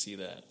Marceline to see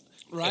that.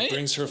 Right? It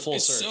brings her full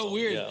circle. It's so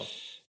weird. Yeah.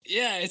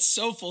 Yeah, it's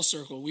so full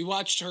circle. We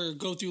watched her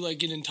go through,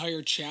 like, an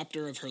entire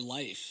chapter of her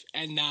life,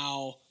 and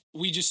now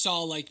we just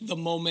saw, like, the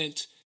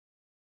moment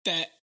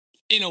that,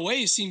 in a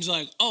way, seems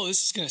like, oh,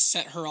 this is going to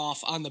set her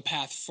off on the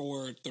path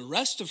for the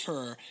rest of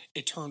her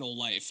eternal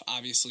life.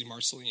 Obviously,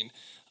 Marceline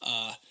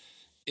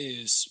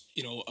is,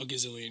 you know, a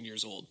gazillion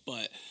years old,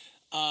 but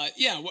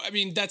yeah, I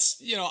mean,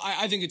 that's, you know,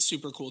 I think it's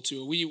super cool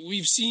too.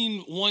 We've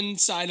seen one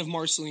side of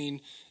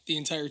Marceline the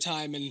entire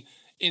time, and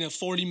in a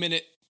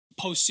 40-minute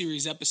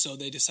post-series episode,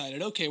 they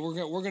decided, okay,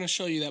 we're gonna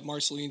show you that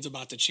Marceline's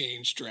about to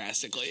change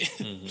drastically.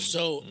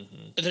 So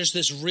there's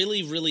this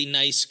really, really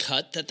nice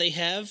cut that they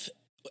have,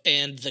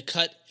 and the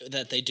cut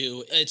that they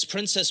do, it's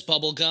Princess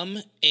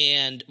Bubblegum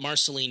and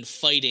Marceline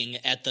fighting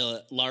at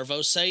the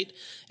Larvo site,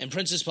 and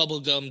Princess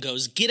Bubblegum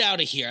goes, "Get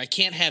out of here, I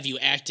can't have you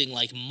acting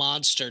like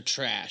monster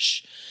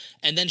trash."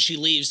 And then she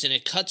leaves, and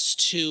it cuts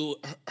to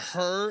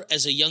her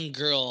as a young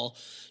girl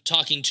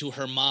talking to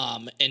her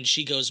mom, and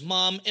she goes,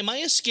 "Mom, am I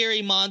a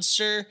scary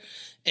monster?"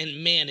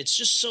 And man, it's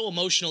just so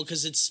emotional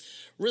because it's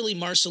really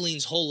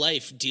Marceline's whole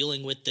life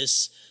dealing with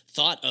this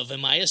thought of,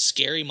 am I a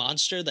scary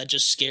monster that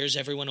just scares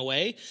everyone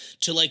away?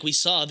 To, like we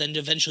saw, then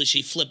eventually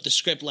she flipped the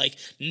script like,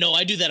 no,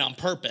 I do that on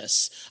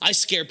purpose. I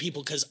scare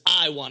people because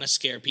I want to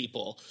scare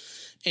people.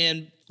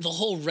 And the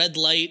whole red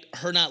light,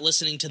 her not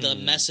listening to the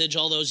message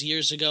all those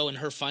years ago and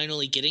her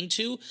finally getting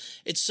to,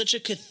 it's such a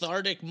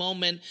cathartic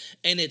moment,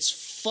 and it's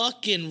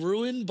fucking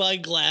ruined by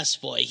Glass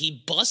Boy.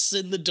 He busts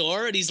in the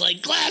door and he's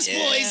like, Glass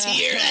Boy's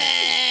here!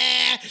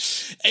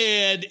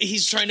 And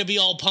he's trying to be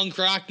all punk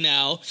rock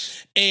now.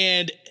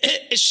 And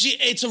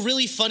it's a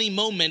really funny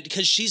moment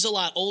because she's a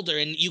lot older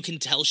and you can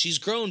tell she's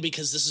grown,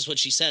 because this is what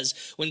she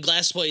says. When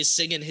Glass Boy is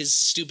singing his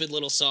stupid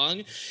little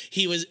song,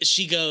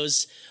 she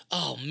goes,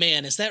 oh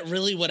man, is that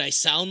really what I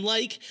sound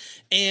like?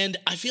 And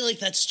I feel like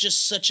that's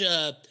just such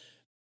a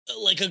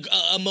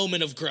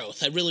moment of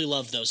growth. I really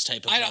love those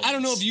type of moments. I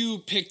don't know if you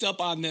picked up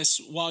on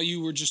this while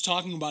you were just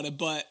talking about it,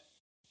 but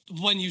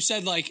when you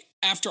said, like,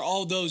 after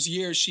all those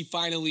years, she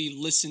finally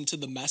listened to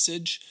the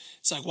message,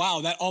 it's like,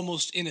 wow, that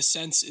almost in a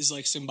sense is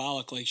like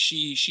symbolic. Like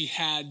she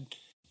had,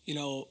 you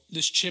know,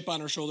 this chip on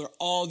her shoulder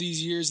all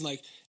these years, and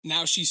like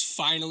now she's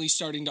finally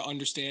starting to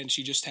understand.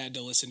 She just had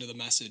to listen to the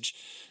message.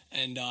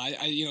 And I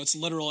you know, it's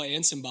literal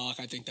and symbolic.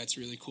 I think that's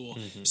really cool.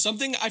 Mm-hmm.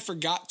 Something I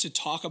forgot to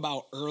talk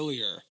about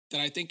earlier that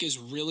I think is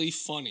really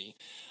funny.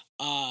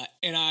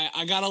 And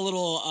I got a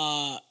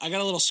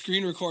little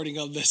screen recording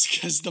of this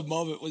because the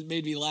moment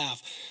made me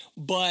laugh.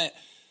 But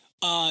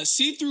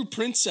See-Through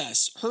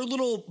Princess, her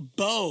little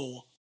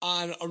bow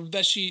on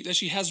that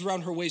she has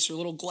around her waist, her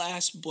little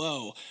glass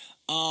bow.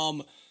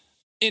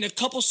 In a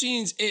couple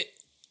scenes, it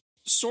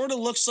sort of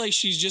looks like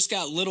she's just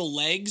got little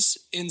legs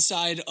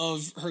inside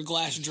of her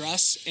glass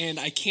dress, and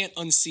I can't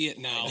unsee it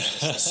now.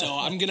 So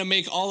I'm gonna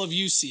make all of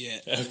you see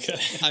it. Okay.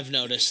 I've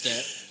noticed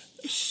it.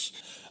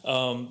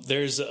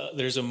 There's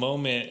a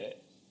moment.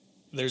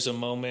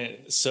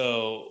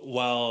 So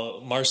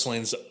while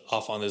Marceline's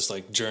off on this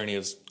like journey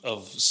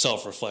of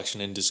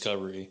self-reflection and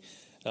discovery,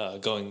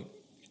 going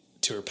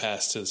to her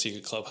past to the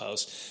secret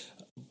clubhouse,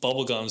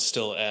 Bubblegum's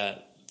still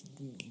at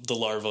the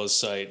Larvo's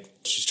site.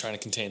 She's trying to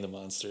contain the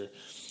monster.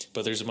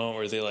 But there's a moment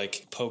where they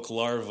like poke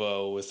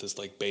Larvo with this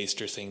like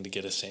baster thing to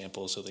get a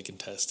sample so they can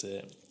test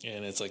it.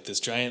 And it's like this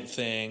giant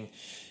thing,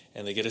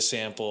 and they get a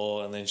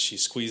sample, and then she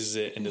squeezes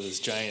it into this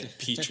giant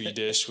petri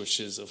dish, which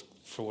is,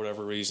 for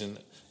whatever reason,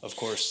 of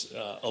course,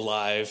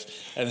 alive.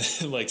 And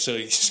then like, so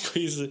he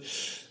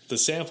squeezes the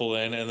sample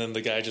in, and then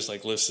the guy just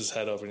like lifts his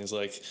head up and he's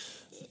like,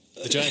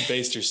 the giant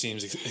baster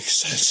seems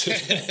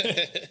excessive.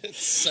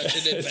 It's such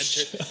an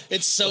adventure.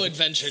 It's so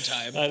Adventure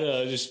Time. I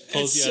know, it just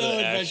pulls you out of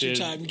Adventure action.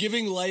 Time,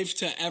 giving life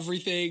to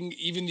everything,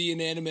 even the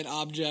inanimate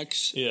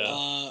objects.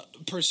 Yeah.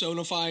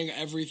 Personifying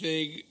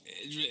everything.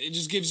 It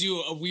just gives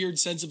you a weird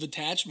sense of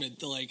attachment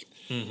to like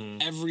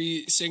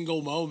every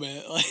single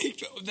moment.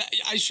 Like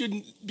I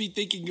shouldn't be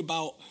thinking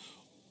about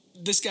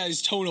this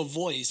guy's tone of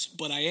voice,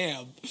 but I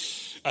am.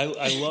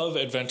 I love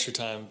Adventure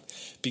Time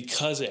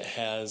because it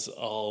has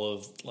all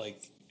of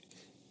like,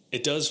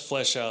 it does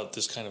flesh out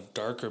this kind of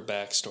darker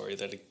backstory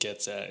that it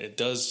gets at. It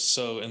does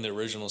so in the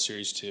original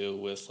series too,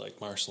 with like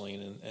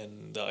Marceline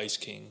and the Ice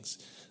King's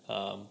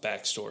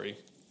backstory.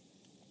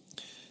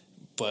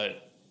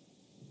 But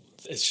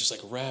it's just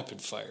like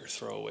rapid fire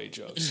throwaway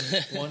jokes,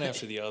 one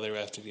after the other,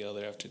 after the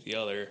other, after the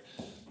other.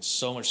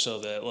 So much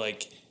so that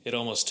like it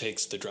almost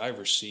takes the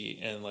driver's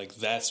seat, and like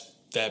that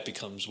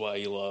becomes why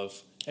you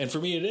love. And for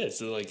me, it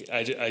is like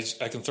I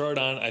can throw it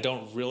on. I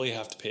don't really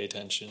have to pay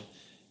attention.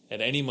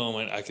 At any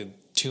moment, I could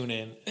tune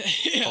in,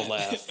 I'll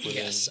laugh. Within,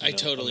 yes, I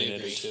totally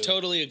agree.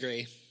 Totally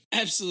agree.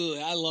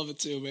 Absolutely. I love it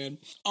too, man.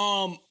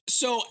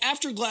 So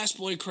after Glass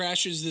Boy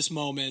crashes this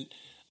moment,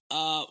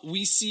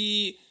 we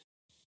see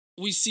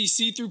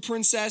See-Through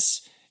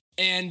Princess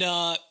and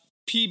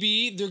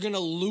PB. They're going to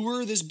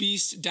lure this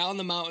beast down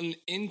the mountain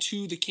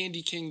into the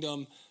Candy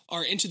Kingdom,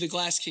 or into the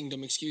Glass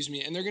Kingdom, excuse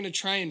me, and they're going to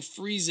try and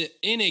freeze it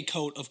in a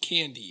coat of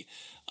candy.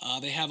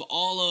 They have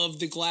all of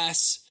the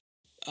Glass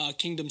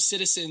Kingdom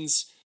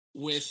citizens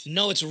with...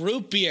 No, it's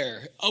root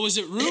beer. Oh, is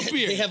it root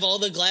beer? They have all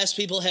the glass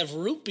people have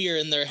root beer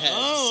in their heads.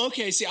 Oh,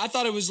 okay. See, I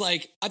thought it was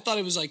like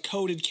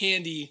coated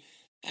candy,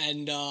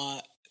 and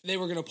they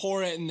were gonna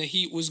pour it, and the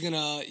heat was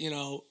gonna,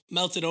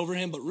 melt it over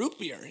him. But root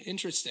beer,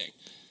 interesting.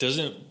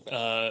 Doesn't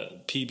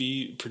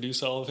PB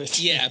produce all of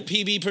it? Yeah,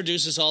 PB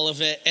produces all of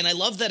it. And I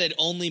love that it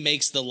only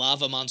makes the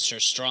lava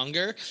monster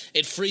stronger.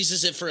 It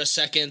freezes it for a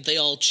second. They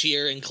all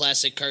cheer in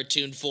classic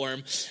cartoon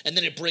form. And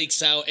then it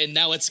breaks out, and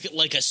now it's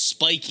like a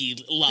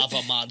spiky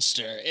lava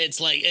monster. It's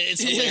like,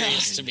 it's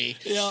hilarious to me.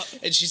 Yeah.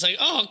 And she's like,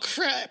 oh,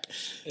 crap.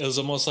 It was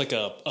almost like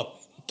a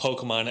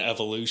Pokemon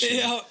evolution.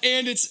 Yeah,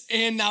 and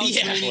now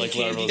it's raining like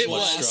Larva's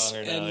much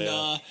stronger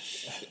now.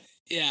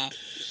 And,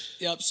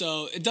 Yep,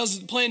 so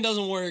plan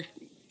doesn't work.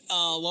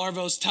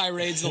 Larvos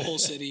tirades the whole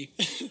city.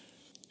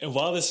 And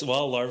while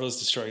Larvo's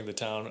destroying the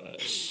town,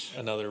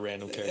 another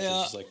random character is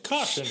just like,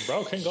 caution,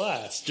 broken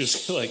glass.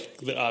 Just like,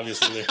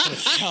 obviously they're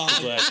the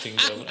Glass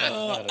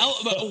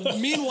Kingdom.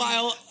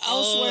 Meanwhile,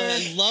 elsewhere...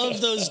 I love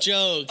those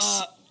jokes.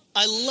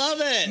 I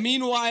love it.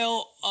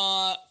 Meanwhile,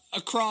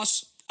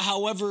 across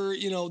however,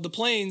 the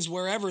plains,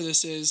 wherever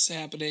this is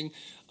happening,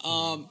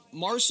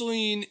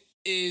 Marceline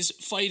is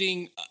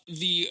fighting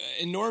the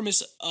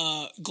enormous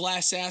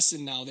Glass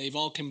Assassin now. They've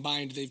all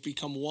combined. They've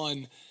become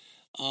one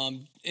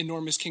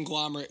enormous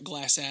conglomerate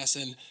Glass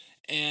Assassin.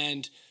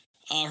 And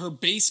her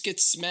base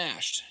gets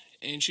smashed.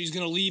 And she's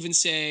going to leave and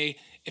say,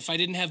 if I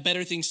didn't have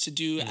better things to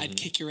do, I'd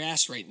kick your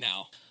ass right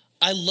now.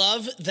 I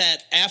love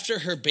that after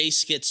her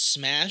base gets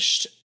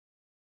smashed,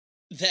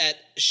 that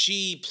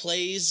she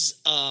plays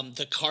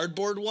the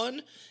cardboard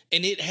one,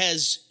 and it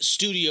has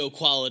studio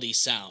quality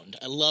sound.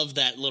 I love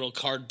that little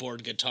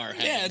cardboard guitar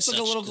having it's like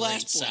a little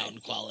Glass Boy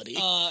sound quality.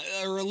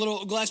 Or a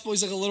little Glass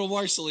Boy's like a little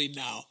Marceline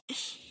now.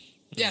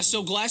 Yeah,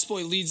 so Glass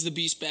Boy leads the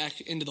beast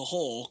back into the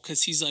hole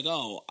because he's like,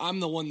 oh, I'm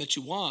the one that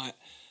you want.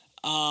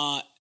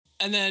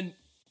 And then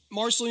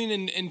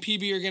Marceline and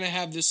PB are going to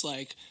have this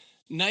like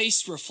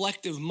nice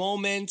reflective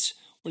moment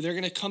where they're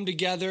going to come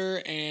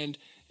together and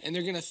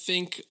they're going to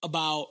think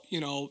about,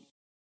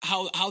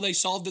 how they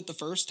solved it the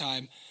first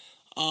time.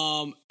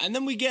 And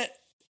then we get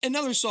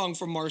another song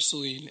from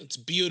Marceline. It's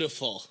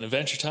beautiful.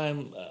 Adventure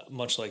Time,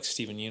 much like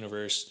Steven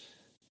Universe,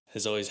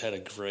 has always had a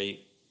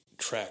great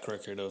track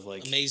record of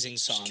like amazing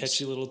songs,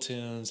 catchy little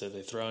tunes that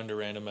they throw into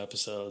random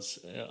episodes.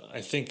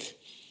 I think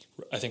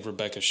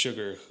Rebecca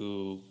Sugar,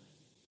 who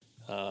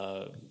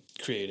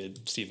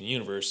created Steven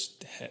Universe,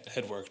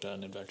 had worked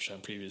on Adventure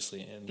Time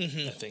previously, and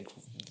I think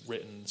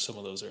written some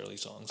of those early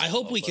songs. I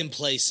hope we can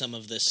play some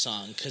of this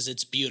song because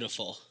it's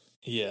beautiful.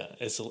 Yeah,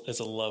 it's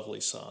a lovely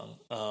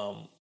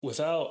song.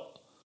 Without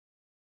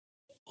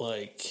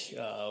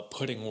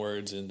putting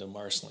words into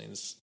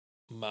Marceline's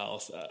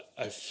mouth,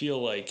 I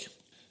feel like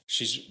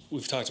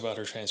we've talked about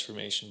her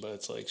transformation, but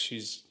it's like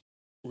she's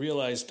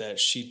realized that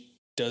she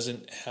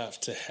doesn't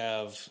have to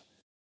have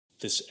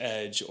this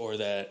edge or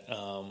that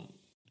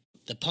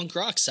the punk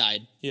rock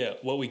side. Yeah,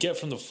 what we get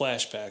from the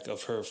flashback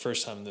of her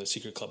first time in the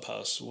secret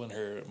clubhouse when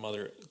her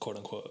mother, quote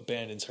unquote,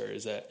 abandons her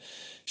is that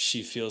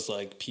she feels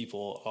like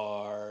people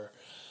are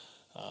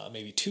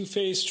maybe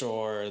two-faced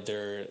or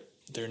they're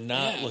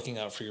not looking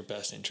out for your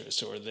best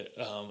interest, or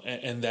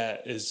and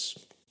that is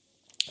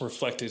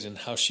reflected in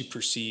how she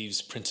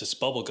perceives Princess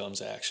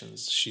Bubblegum's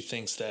actions. She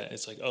thinks that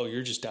it's like, oh,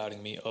 you're just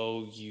doubting me.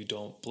 Oh, you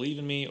don't believe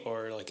in me,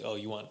 or like, oh,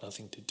 you want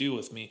nothing to do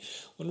with me.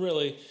 When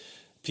really,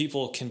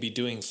 people can be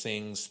doing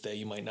things that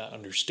you might not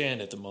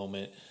understand at the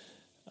moment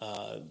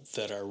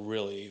that are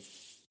really,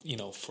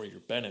 for your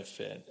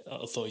benefit,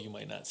 although you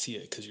might not see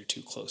it because you're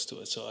too close to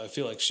it. So I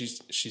feel like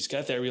she's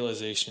got that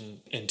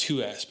realization in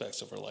two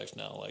aspects of her life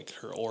now, like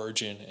her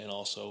origin and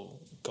also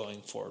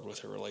going forward with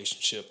her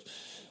relationship,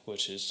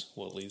 which is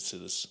what leads to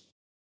this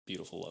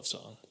beautiful love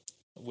song,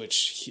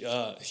 which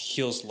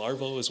heals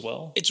Larvo as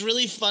well. It's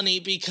really funny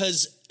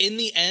because in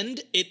the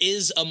end, it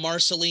is a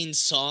Marceline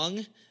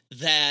song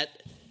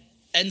that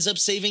ends up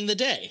saving the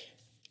day.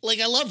 Like,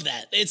 I love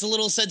that. It's a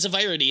little sense of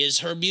irony is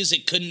her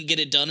music couldn't get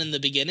it done in the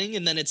beginning,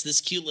 and then it's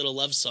this cute little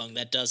love song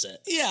that does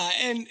it. Yeah,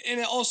 and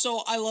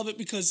also I love it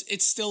because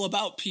it's still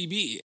about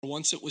PB.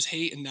 Once it was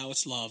hate and now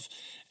it's love.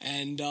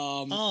 And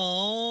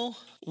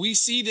we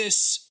see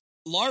this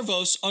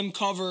Larvos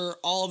uncover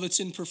all of its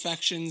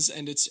imperfections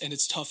and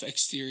its tough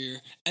exterior.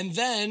 And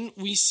then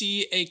we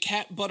see a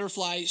cat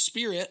butterfly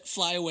spirit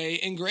fly away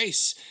in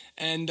grace.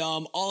 And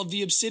all of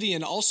the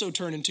obsidian also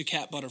turn into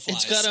cat butterflies.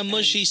 It's got a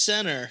mushy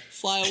center.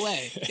 Fly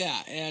away,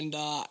 yeah. And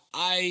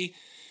I,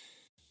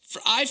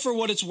 for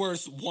what it's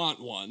worth,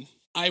 want one.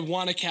 I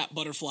want a cat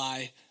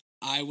butterfly.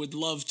 I would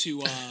love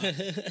to.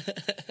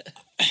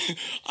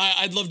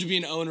 I'd love to be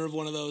an owner of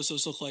one of those.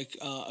 Those look like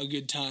a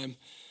good time.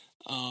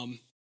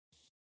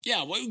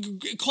 Yeah,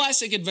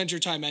 classic Adventure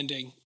Time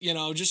ending.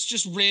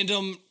 Just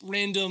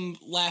random,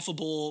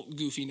 laughable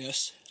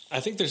goofiness.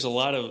 I think there's a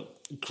lot of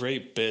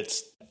great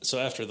bits. So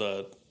after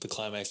the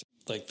climax,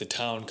 like the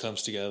town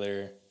comes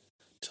together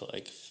to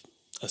like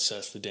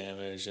assess the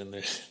damage, and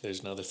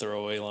there's another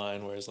throwaway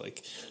line where it's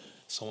like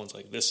someone's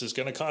like, "This is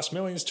going to cost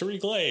millions to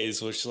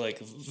reglaze," which like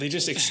they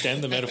just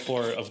extend the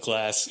metaphor of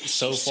glass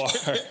so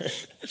far.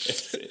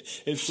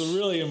 It's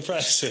really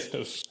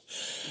impressive.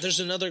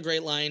 There's another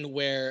great line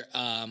where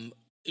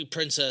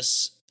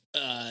Princess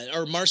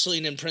or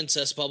Marceline and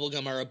Princess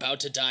Bubblegum are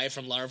about to die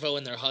from Larvo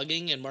and they're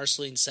hugging, and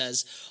Marceline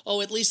says,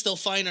 "Oh, at least they'll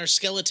find our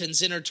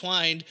skeletons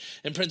intertwined,"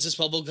 and Princess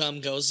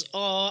Bubblegum goes,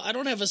 "Oh, I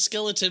don't have a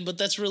skeleton, but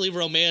that's really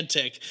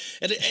romantic."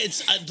 And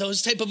it's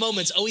those type of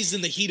moments, always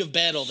in the heat of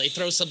battle, they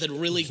throw something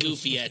really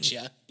goofy at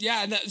you.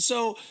 Yeah, and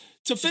so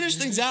to finish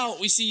things out,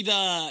 we see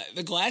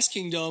the Glass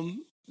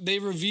Kingdom. They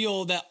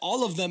reveal that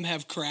all of them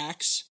have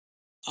cracks.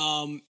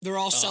 They're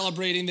all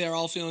celebrating. They're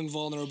all feeling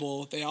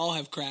vulnerable. They all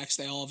have cracks.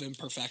 They all have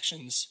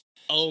imperfections.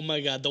 Oh my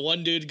God. The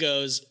one dude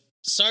goes,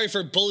 "Sorry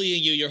for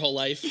bullying you your whole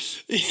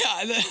life."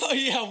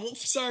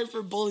 Sorry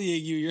for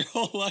bullying you your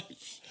whole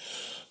life.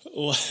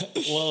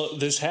 Well,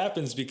 this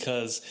happens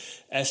because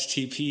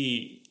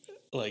STP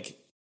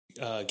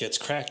gets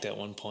cracked at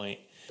one point.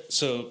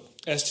 So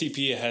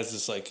STP has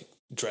this like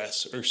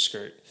dress or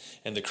skirt,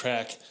 and the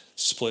crack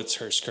splits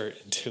her skirt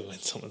in two,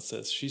 and someone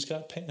says she's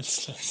got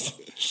pants now.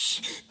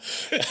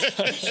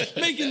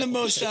 Making the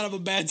most out of a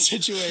bad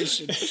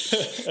situation.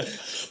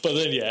 But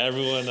then, yeah,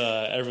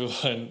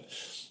 everyone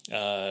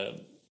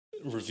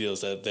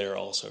reveals that they're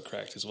also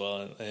cracked as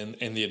well,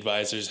 and the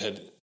advisors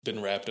had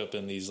been wrapped up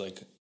in these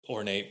like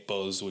ornate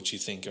bows, which you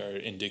think are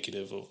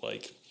indicative of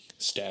like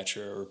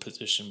stature or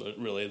position, but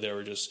really they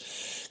were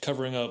just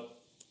covering up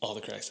all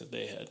the cracks that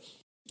they had.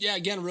 Yeah,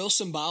 again, real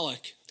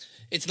symbolic.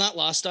 It's not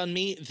lost on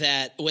me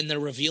that when they're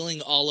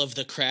revealing all of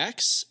the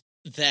cracks,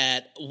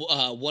 that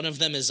one of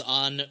them is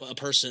on a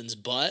person's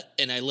butt,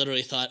 and I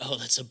literally thought, oh,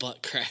 that's a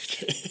butt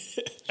crack.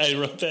 I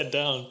wrote that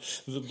down,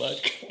 the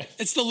butt crack.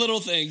 It's the little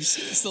things.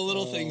 It's the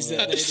little things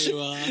that they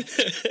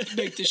do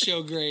make the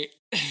show great.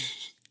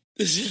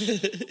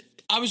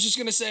 I was just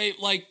gonna say,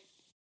 like,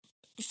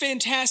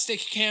 fantastic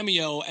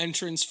cameo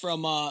entrance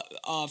from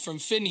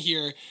Finn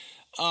here.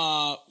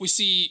 We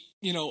see,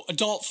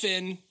 adult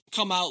Finn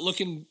come out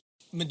looking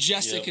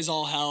majestic as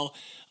all hell.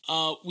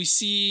 We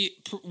see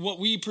what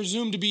we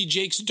presume to be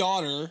Jake's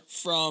daughter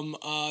from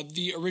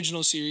the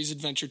original series,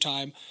 Adventure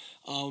Time,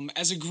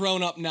 as a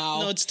grown-up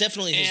now. No, it's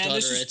definitely his And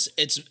daughter. this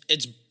is-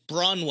 It's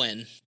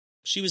Bronwyn.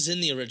 She was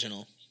in the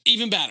original.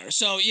 Even better.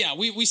 So yeah,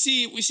 we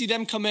see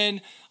them come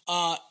in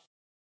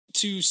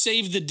to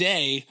save the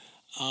day.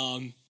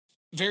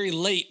 Very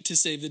late to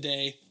save the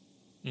day.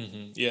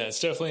 Mm-hmm. Yeah, it's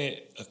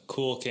definitely a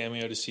cool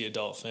cameo to see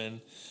adult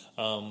Finn.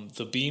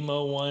 The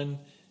BMO one,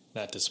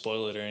 not to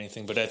spoil it or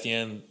anything, but at the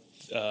end,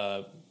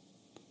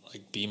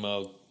 like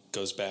BMO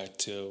goes back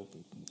to,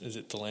 is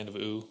it the land of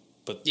Oo?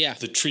 But yeah,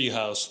 the tree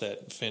house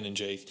that Finn and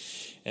Jake,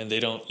 and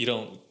you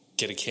don't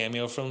get a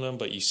cameo from them,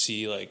 but you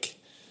see like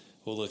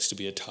what looks to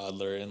be a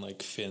toddler in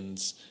like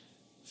Finn's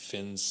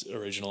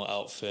original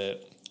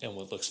outfit, and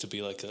what looks to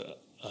be like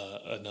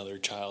another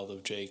child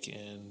of Jake,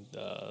 and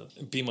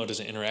BMO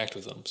doesn't interact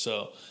with them.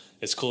 So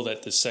it's cool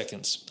that the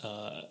second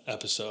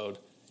episode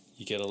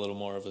you get a little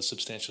more of a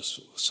substantial.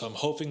 So I'm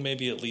hoping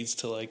maybe it leads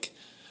to like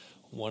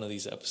one of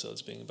these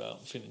episodes being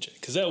about Finn and Jake,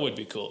 because that would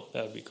be cool.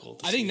 That would be cool.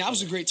 I think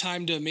now's a great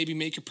time to maybe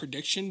make a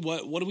prediction.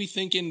 What are we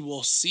thinking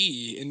we'll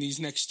see in these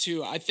next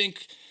two? I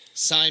think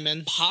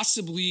Simon.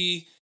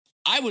 Possibly,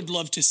 I would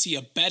love to see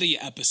a Betty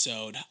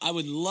episode. I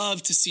would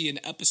love to see an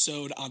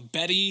episode on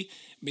Betty.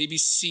 Maybe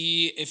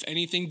see if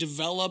anything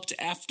developed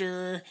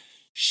after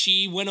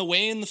she went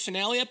away in the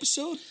finale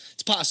episode.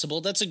 It's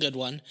possible. That's a good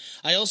one.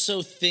 I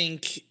also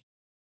think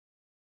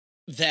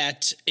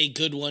that a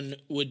good one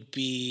would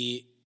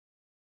be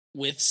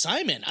with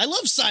Simon. I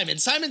love Simon.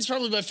 Simon's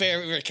probably my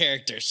favorite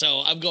character,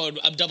 so I'm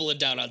doubling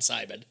down on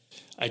Simon.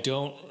 I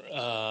don't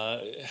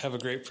have a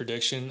great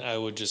prediction. I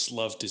would just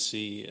love to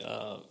see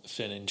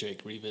Finn and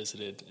Jake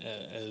revisited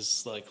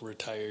as like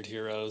retired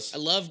heroes. I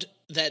loved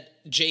that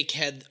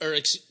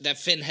that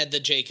Finn had the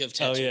Jake of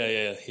tattoo. Oh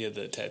yeah, he had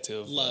the tattoo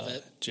of Love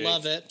it. Jake.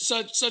 Love it.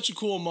 Such a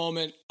cool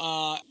moment.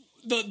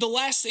 The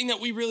last thing that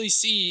we really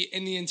see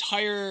in the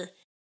entire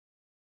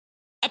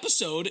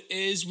episode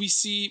is we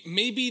see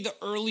maybe the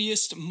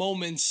earliest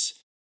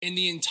moments in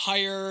the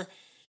entire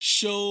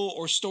show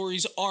or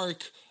story's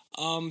arc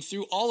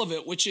through all of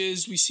it, which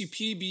is we see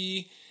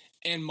PB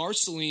and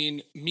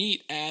Marceline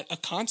meet at a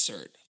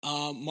concert.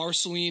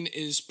 Marceline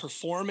is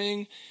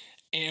performing,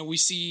 and we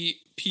see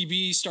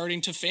PB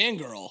starting to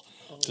fangirl.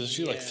 Does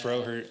she like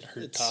throw her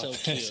It's top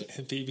so cute.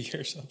 at BB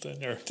or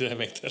something? Or did I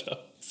make that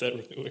up? Is that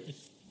really weird?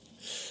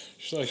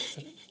 She's like,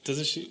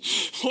 doesn't she?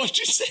 What'd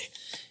you say?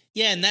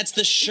 Yeah, and that's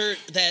the shirt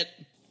that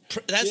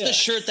the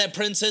shirt that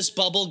Princess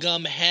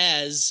Bubblegum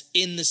has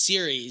in the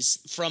series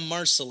from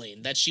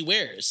Marceline that she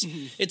wears.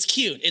 Mm-hmm. It's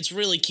cute. It's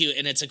really cute,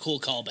 and it's a cool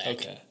callback.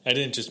 Okay, I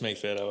didn't just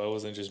make that up. I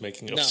wasn't just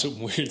making up No.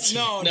 some weird.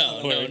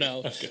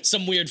 No. Okay.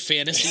 Some weird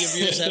fantasy of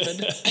yours, Evan.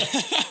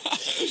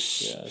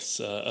 Yeah, it's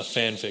a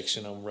fan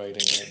fiction I'm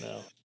writing right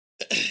now.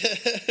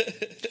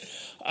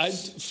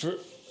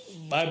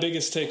 My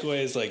biggest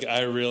takeaway is like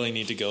I really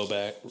need to go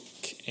back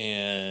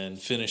and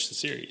finish the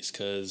series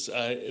because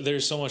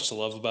there's so much to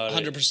love about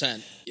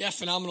 100%. Yeah,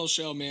 phenomenal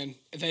show, man.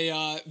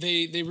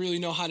 They really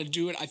know how to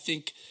do it. I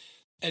think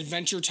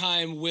Adventure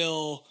Time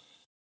will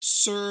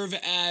serve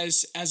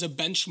as a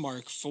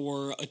benchmark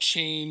for a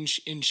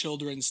change in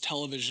children's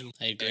television.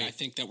 I agree. I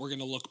think that we're going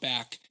to look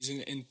back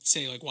and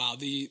say like, wow,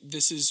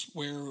 this is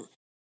where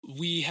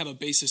we have a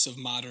basis of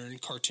modern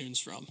cartoons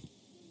from.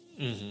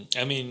 Mm-hmm.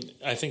 I mean,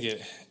 I think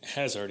it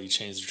has already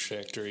changed the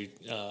trajectory.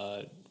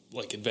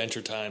 Like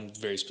Adventure Time,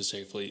 very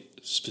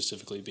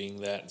specifically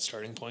being that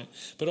starting point,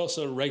 but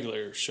also a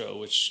regular show,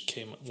 which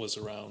was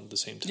around the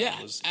same time.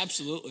 Yeah, was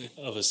absolutely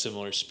of a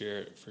similar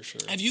spirit for sure.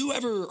 Have you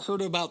ever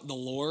heard about the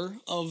lore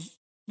of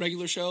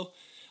regular show?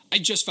 I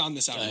just found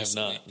this out. I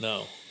recently. have not.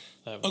 No.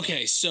 I have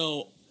Okay,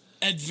 so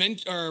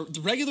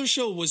the regular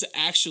show was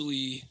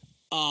actually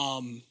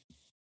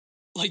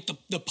like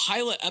the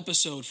pilot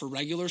episode for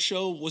regular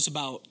show was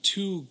about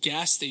two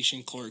gas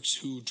station clerks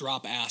who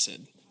drop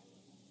acid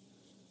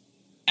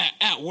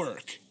at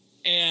work,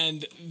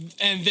 and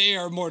they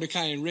are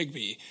Mordecai and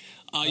Rigby.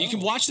 You can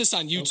watch this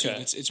on YouTube.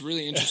 Okay. It's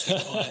really interesting.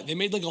 They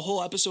made like a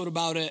whole episode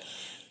about it,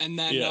 and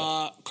then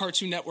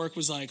Cartoon Network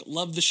was like,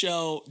 "Love the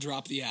show,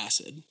 drop the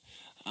acid."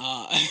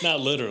 Not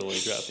literally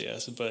drop the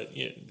acid, but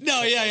yeah.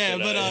 No, yeah,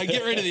 but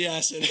get rid of the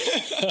acid.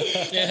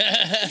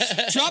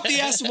 Drop the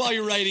acid while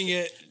you're writing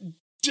it.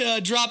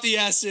 Drop the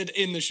acid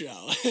in the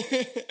show.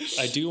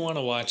 I do want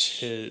to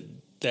watch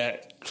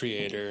that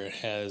creator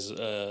has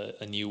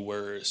a new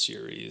Whir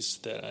series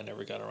that I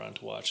never got around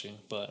to watching,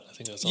 but I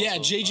think that's also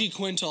JG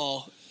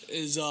Quintal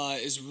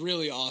is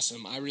really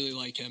awesome. I really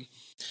like him.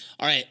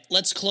 All right,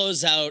 let's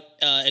close out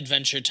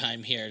Adventure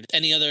Time here.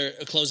 Any other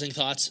closing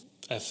thoughts?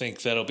 I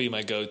think that'll be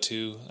my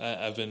go-to.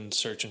 I've been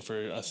searching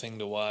for a thing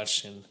to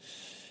watch, and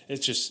it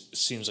just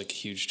seems like a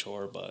huge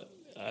chore, but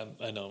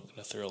I know I'm going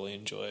to thoroughly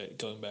enjoy it,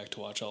 going back to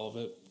watch all of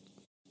it.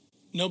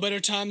 No better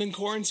time than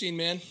quarantine,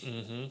 man.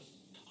 Mm-hmm.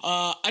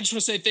 I just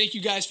want to say thank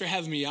you guys for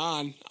having me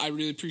on. I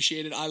really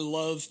appreciate it. I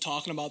love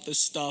talking about this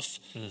stuff.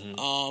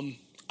 Mm-hmm.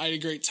 I had a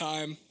great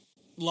time.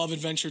 Love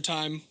Adventure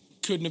Time.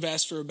 Couldn't have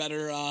asked for a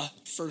better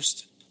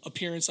first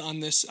appearance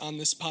on this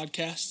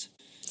podcast.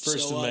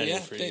 First of many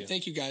for you.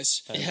 Thank you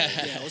guys.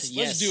 Yes.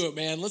 Let's do it,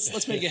 man.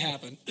 Let's make it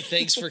happen.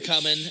 Thanks for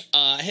coming.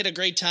 I had a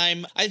great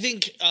time. I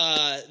think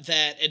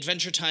that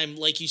Adventure Time,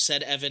 like you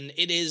said, Evan,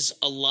 it is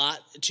a lot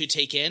to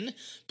take in,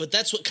 but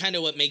that's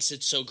what makes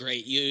it so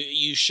great.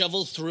 You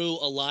shovel through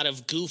a lot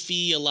of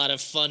goofy, a lot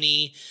of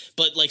funny,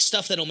 but like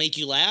stuff that'll make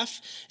you laugh,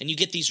 and you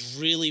get these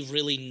really,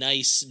 really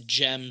nice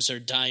gems or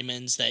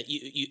diamonds that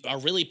you are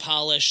really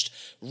polished,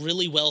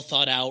 really well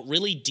thought out,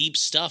 really deep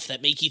stuff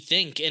that make you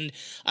think. And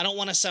I don't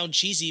want to sound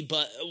cheesy,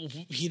 but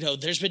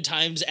there's been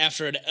times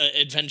after an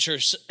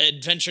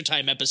Adventure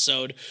Time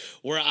episode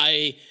where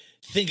I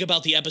think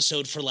about the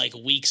episode for like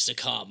weeks to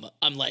come.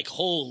 I'm like,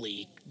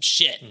 holy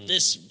shit,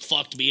 this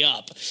fucked me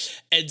up.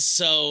 And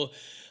so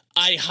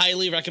I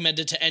highly recommend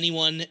it to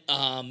anyone.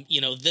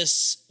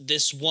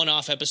 This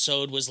one-off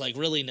episode was like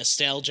really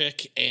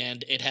nostalgic,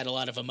 and it had a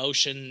lot of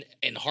emotion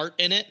and heart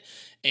in it,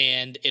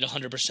 and it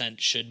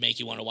 100% should make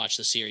you want to watch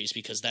the series,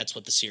 because that's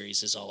what the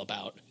series is all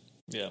about.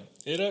 Yeah,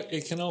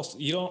 it can also,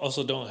 you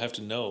don't have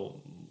to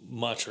know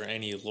much or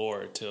any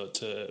lore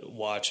to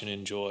watch and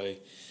enjoy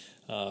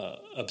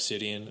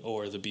Obsidian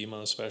or the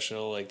BMO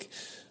special. Like,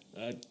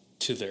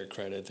 to their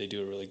credit, they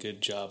do a really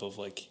good job of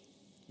like,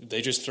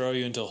 they just throw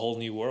you into a whole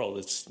new world.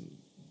 It's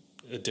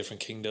a different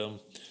kingdom,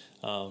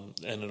 and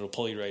it'll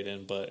pull you right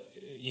in. But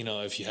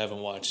if you haven't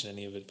watched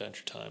any of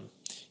Adventure Time,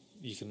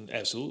 you can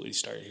absolutely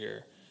start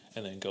here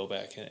and then go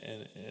back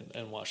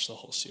and watch the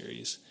whole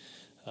series.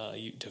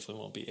 You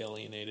definitely won't be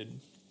alienated.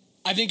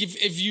 I think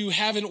if you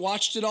haven't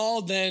watched it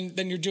all, then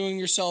you're doing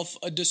yourself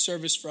a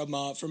disservice from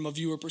a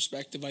viewer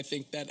perspective. I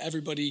think that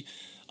everybody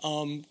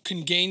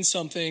can gain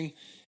something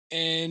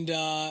and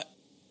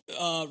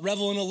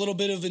revel in a little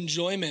bit of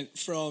enjoyment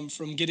from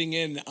getting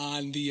in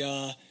on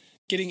the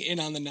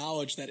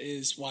knowledge that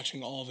is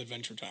watching all of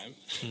Adventure Time.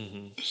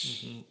 Mm-hmm,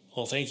 mm-hmm.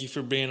 Well, thank you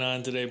for being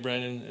on today,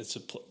 Brendan. It's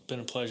been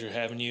a pleasure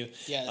having you.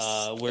 Yes,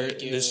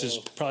 thank you. This is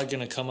probably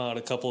going to come out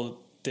a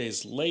couple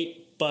days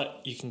late,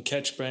 but you can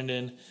catch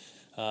Brendan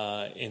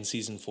in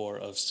season 4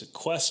 of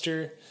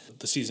Sequester.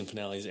 The season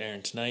finale is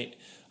airing tonight,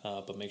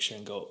 but make sure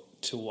and go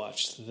to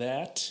watch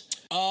that.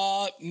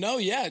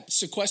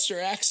 Sequester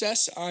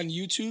Access on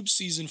YouTube,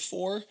 season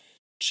 4.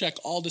 Check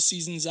all the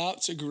seasons out.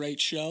 It's a great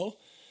show.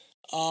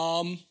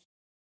 Other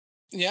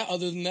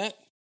than that,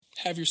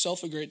 have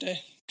yourself a great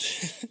day.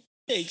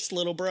 Thanks,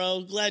 little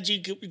bro. Glad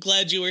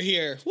you were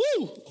here.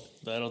 Woo!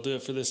 That'll do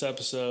it for this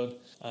episode.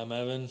 I'm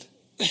Evan.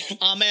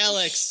 I'm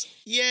Alex.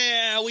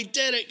 Yeah, we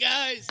did it,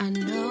 guys. I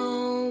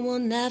know we'll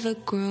never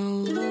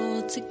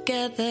grow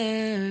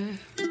together,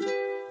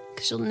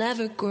 'cause you'll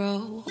never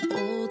grow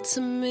old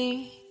to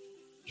me.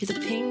 You're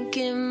the pink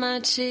in my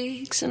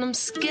cheeks, and I'm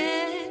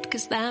scared,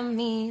 'cause that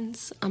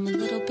means I'm a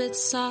little bit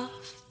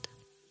soft.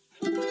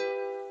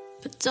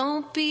 But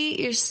don't beat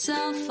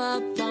yourself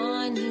up,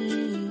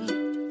 Bonnie.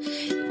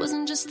 It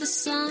wasn't just the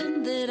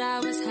sun that I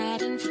was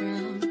hiding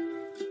from.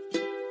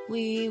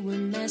 We were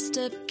messed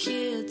up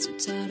kids who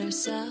taught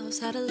ourselves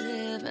how to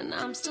live, and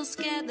I'm still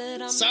scared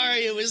that I'm...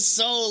 Sorry, it was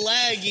so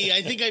laggy.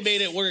 I think I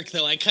made it work,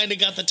 though. I kind of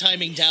got the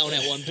timing down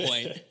at one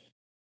point.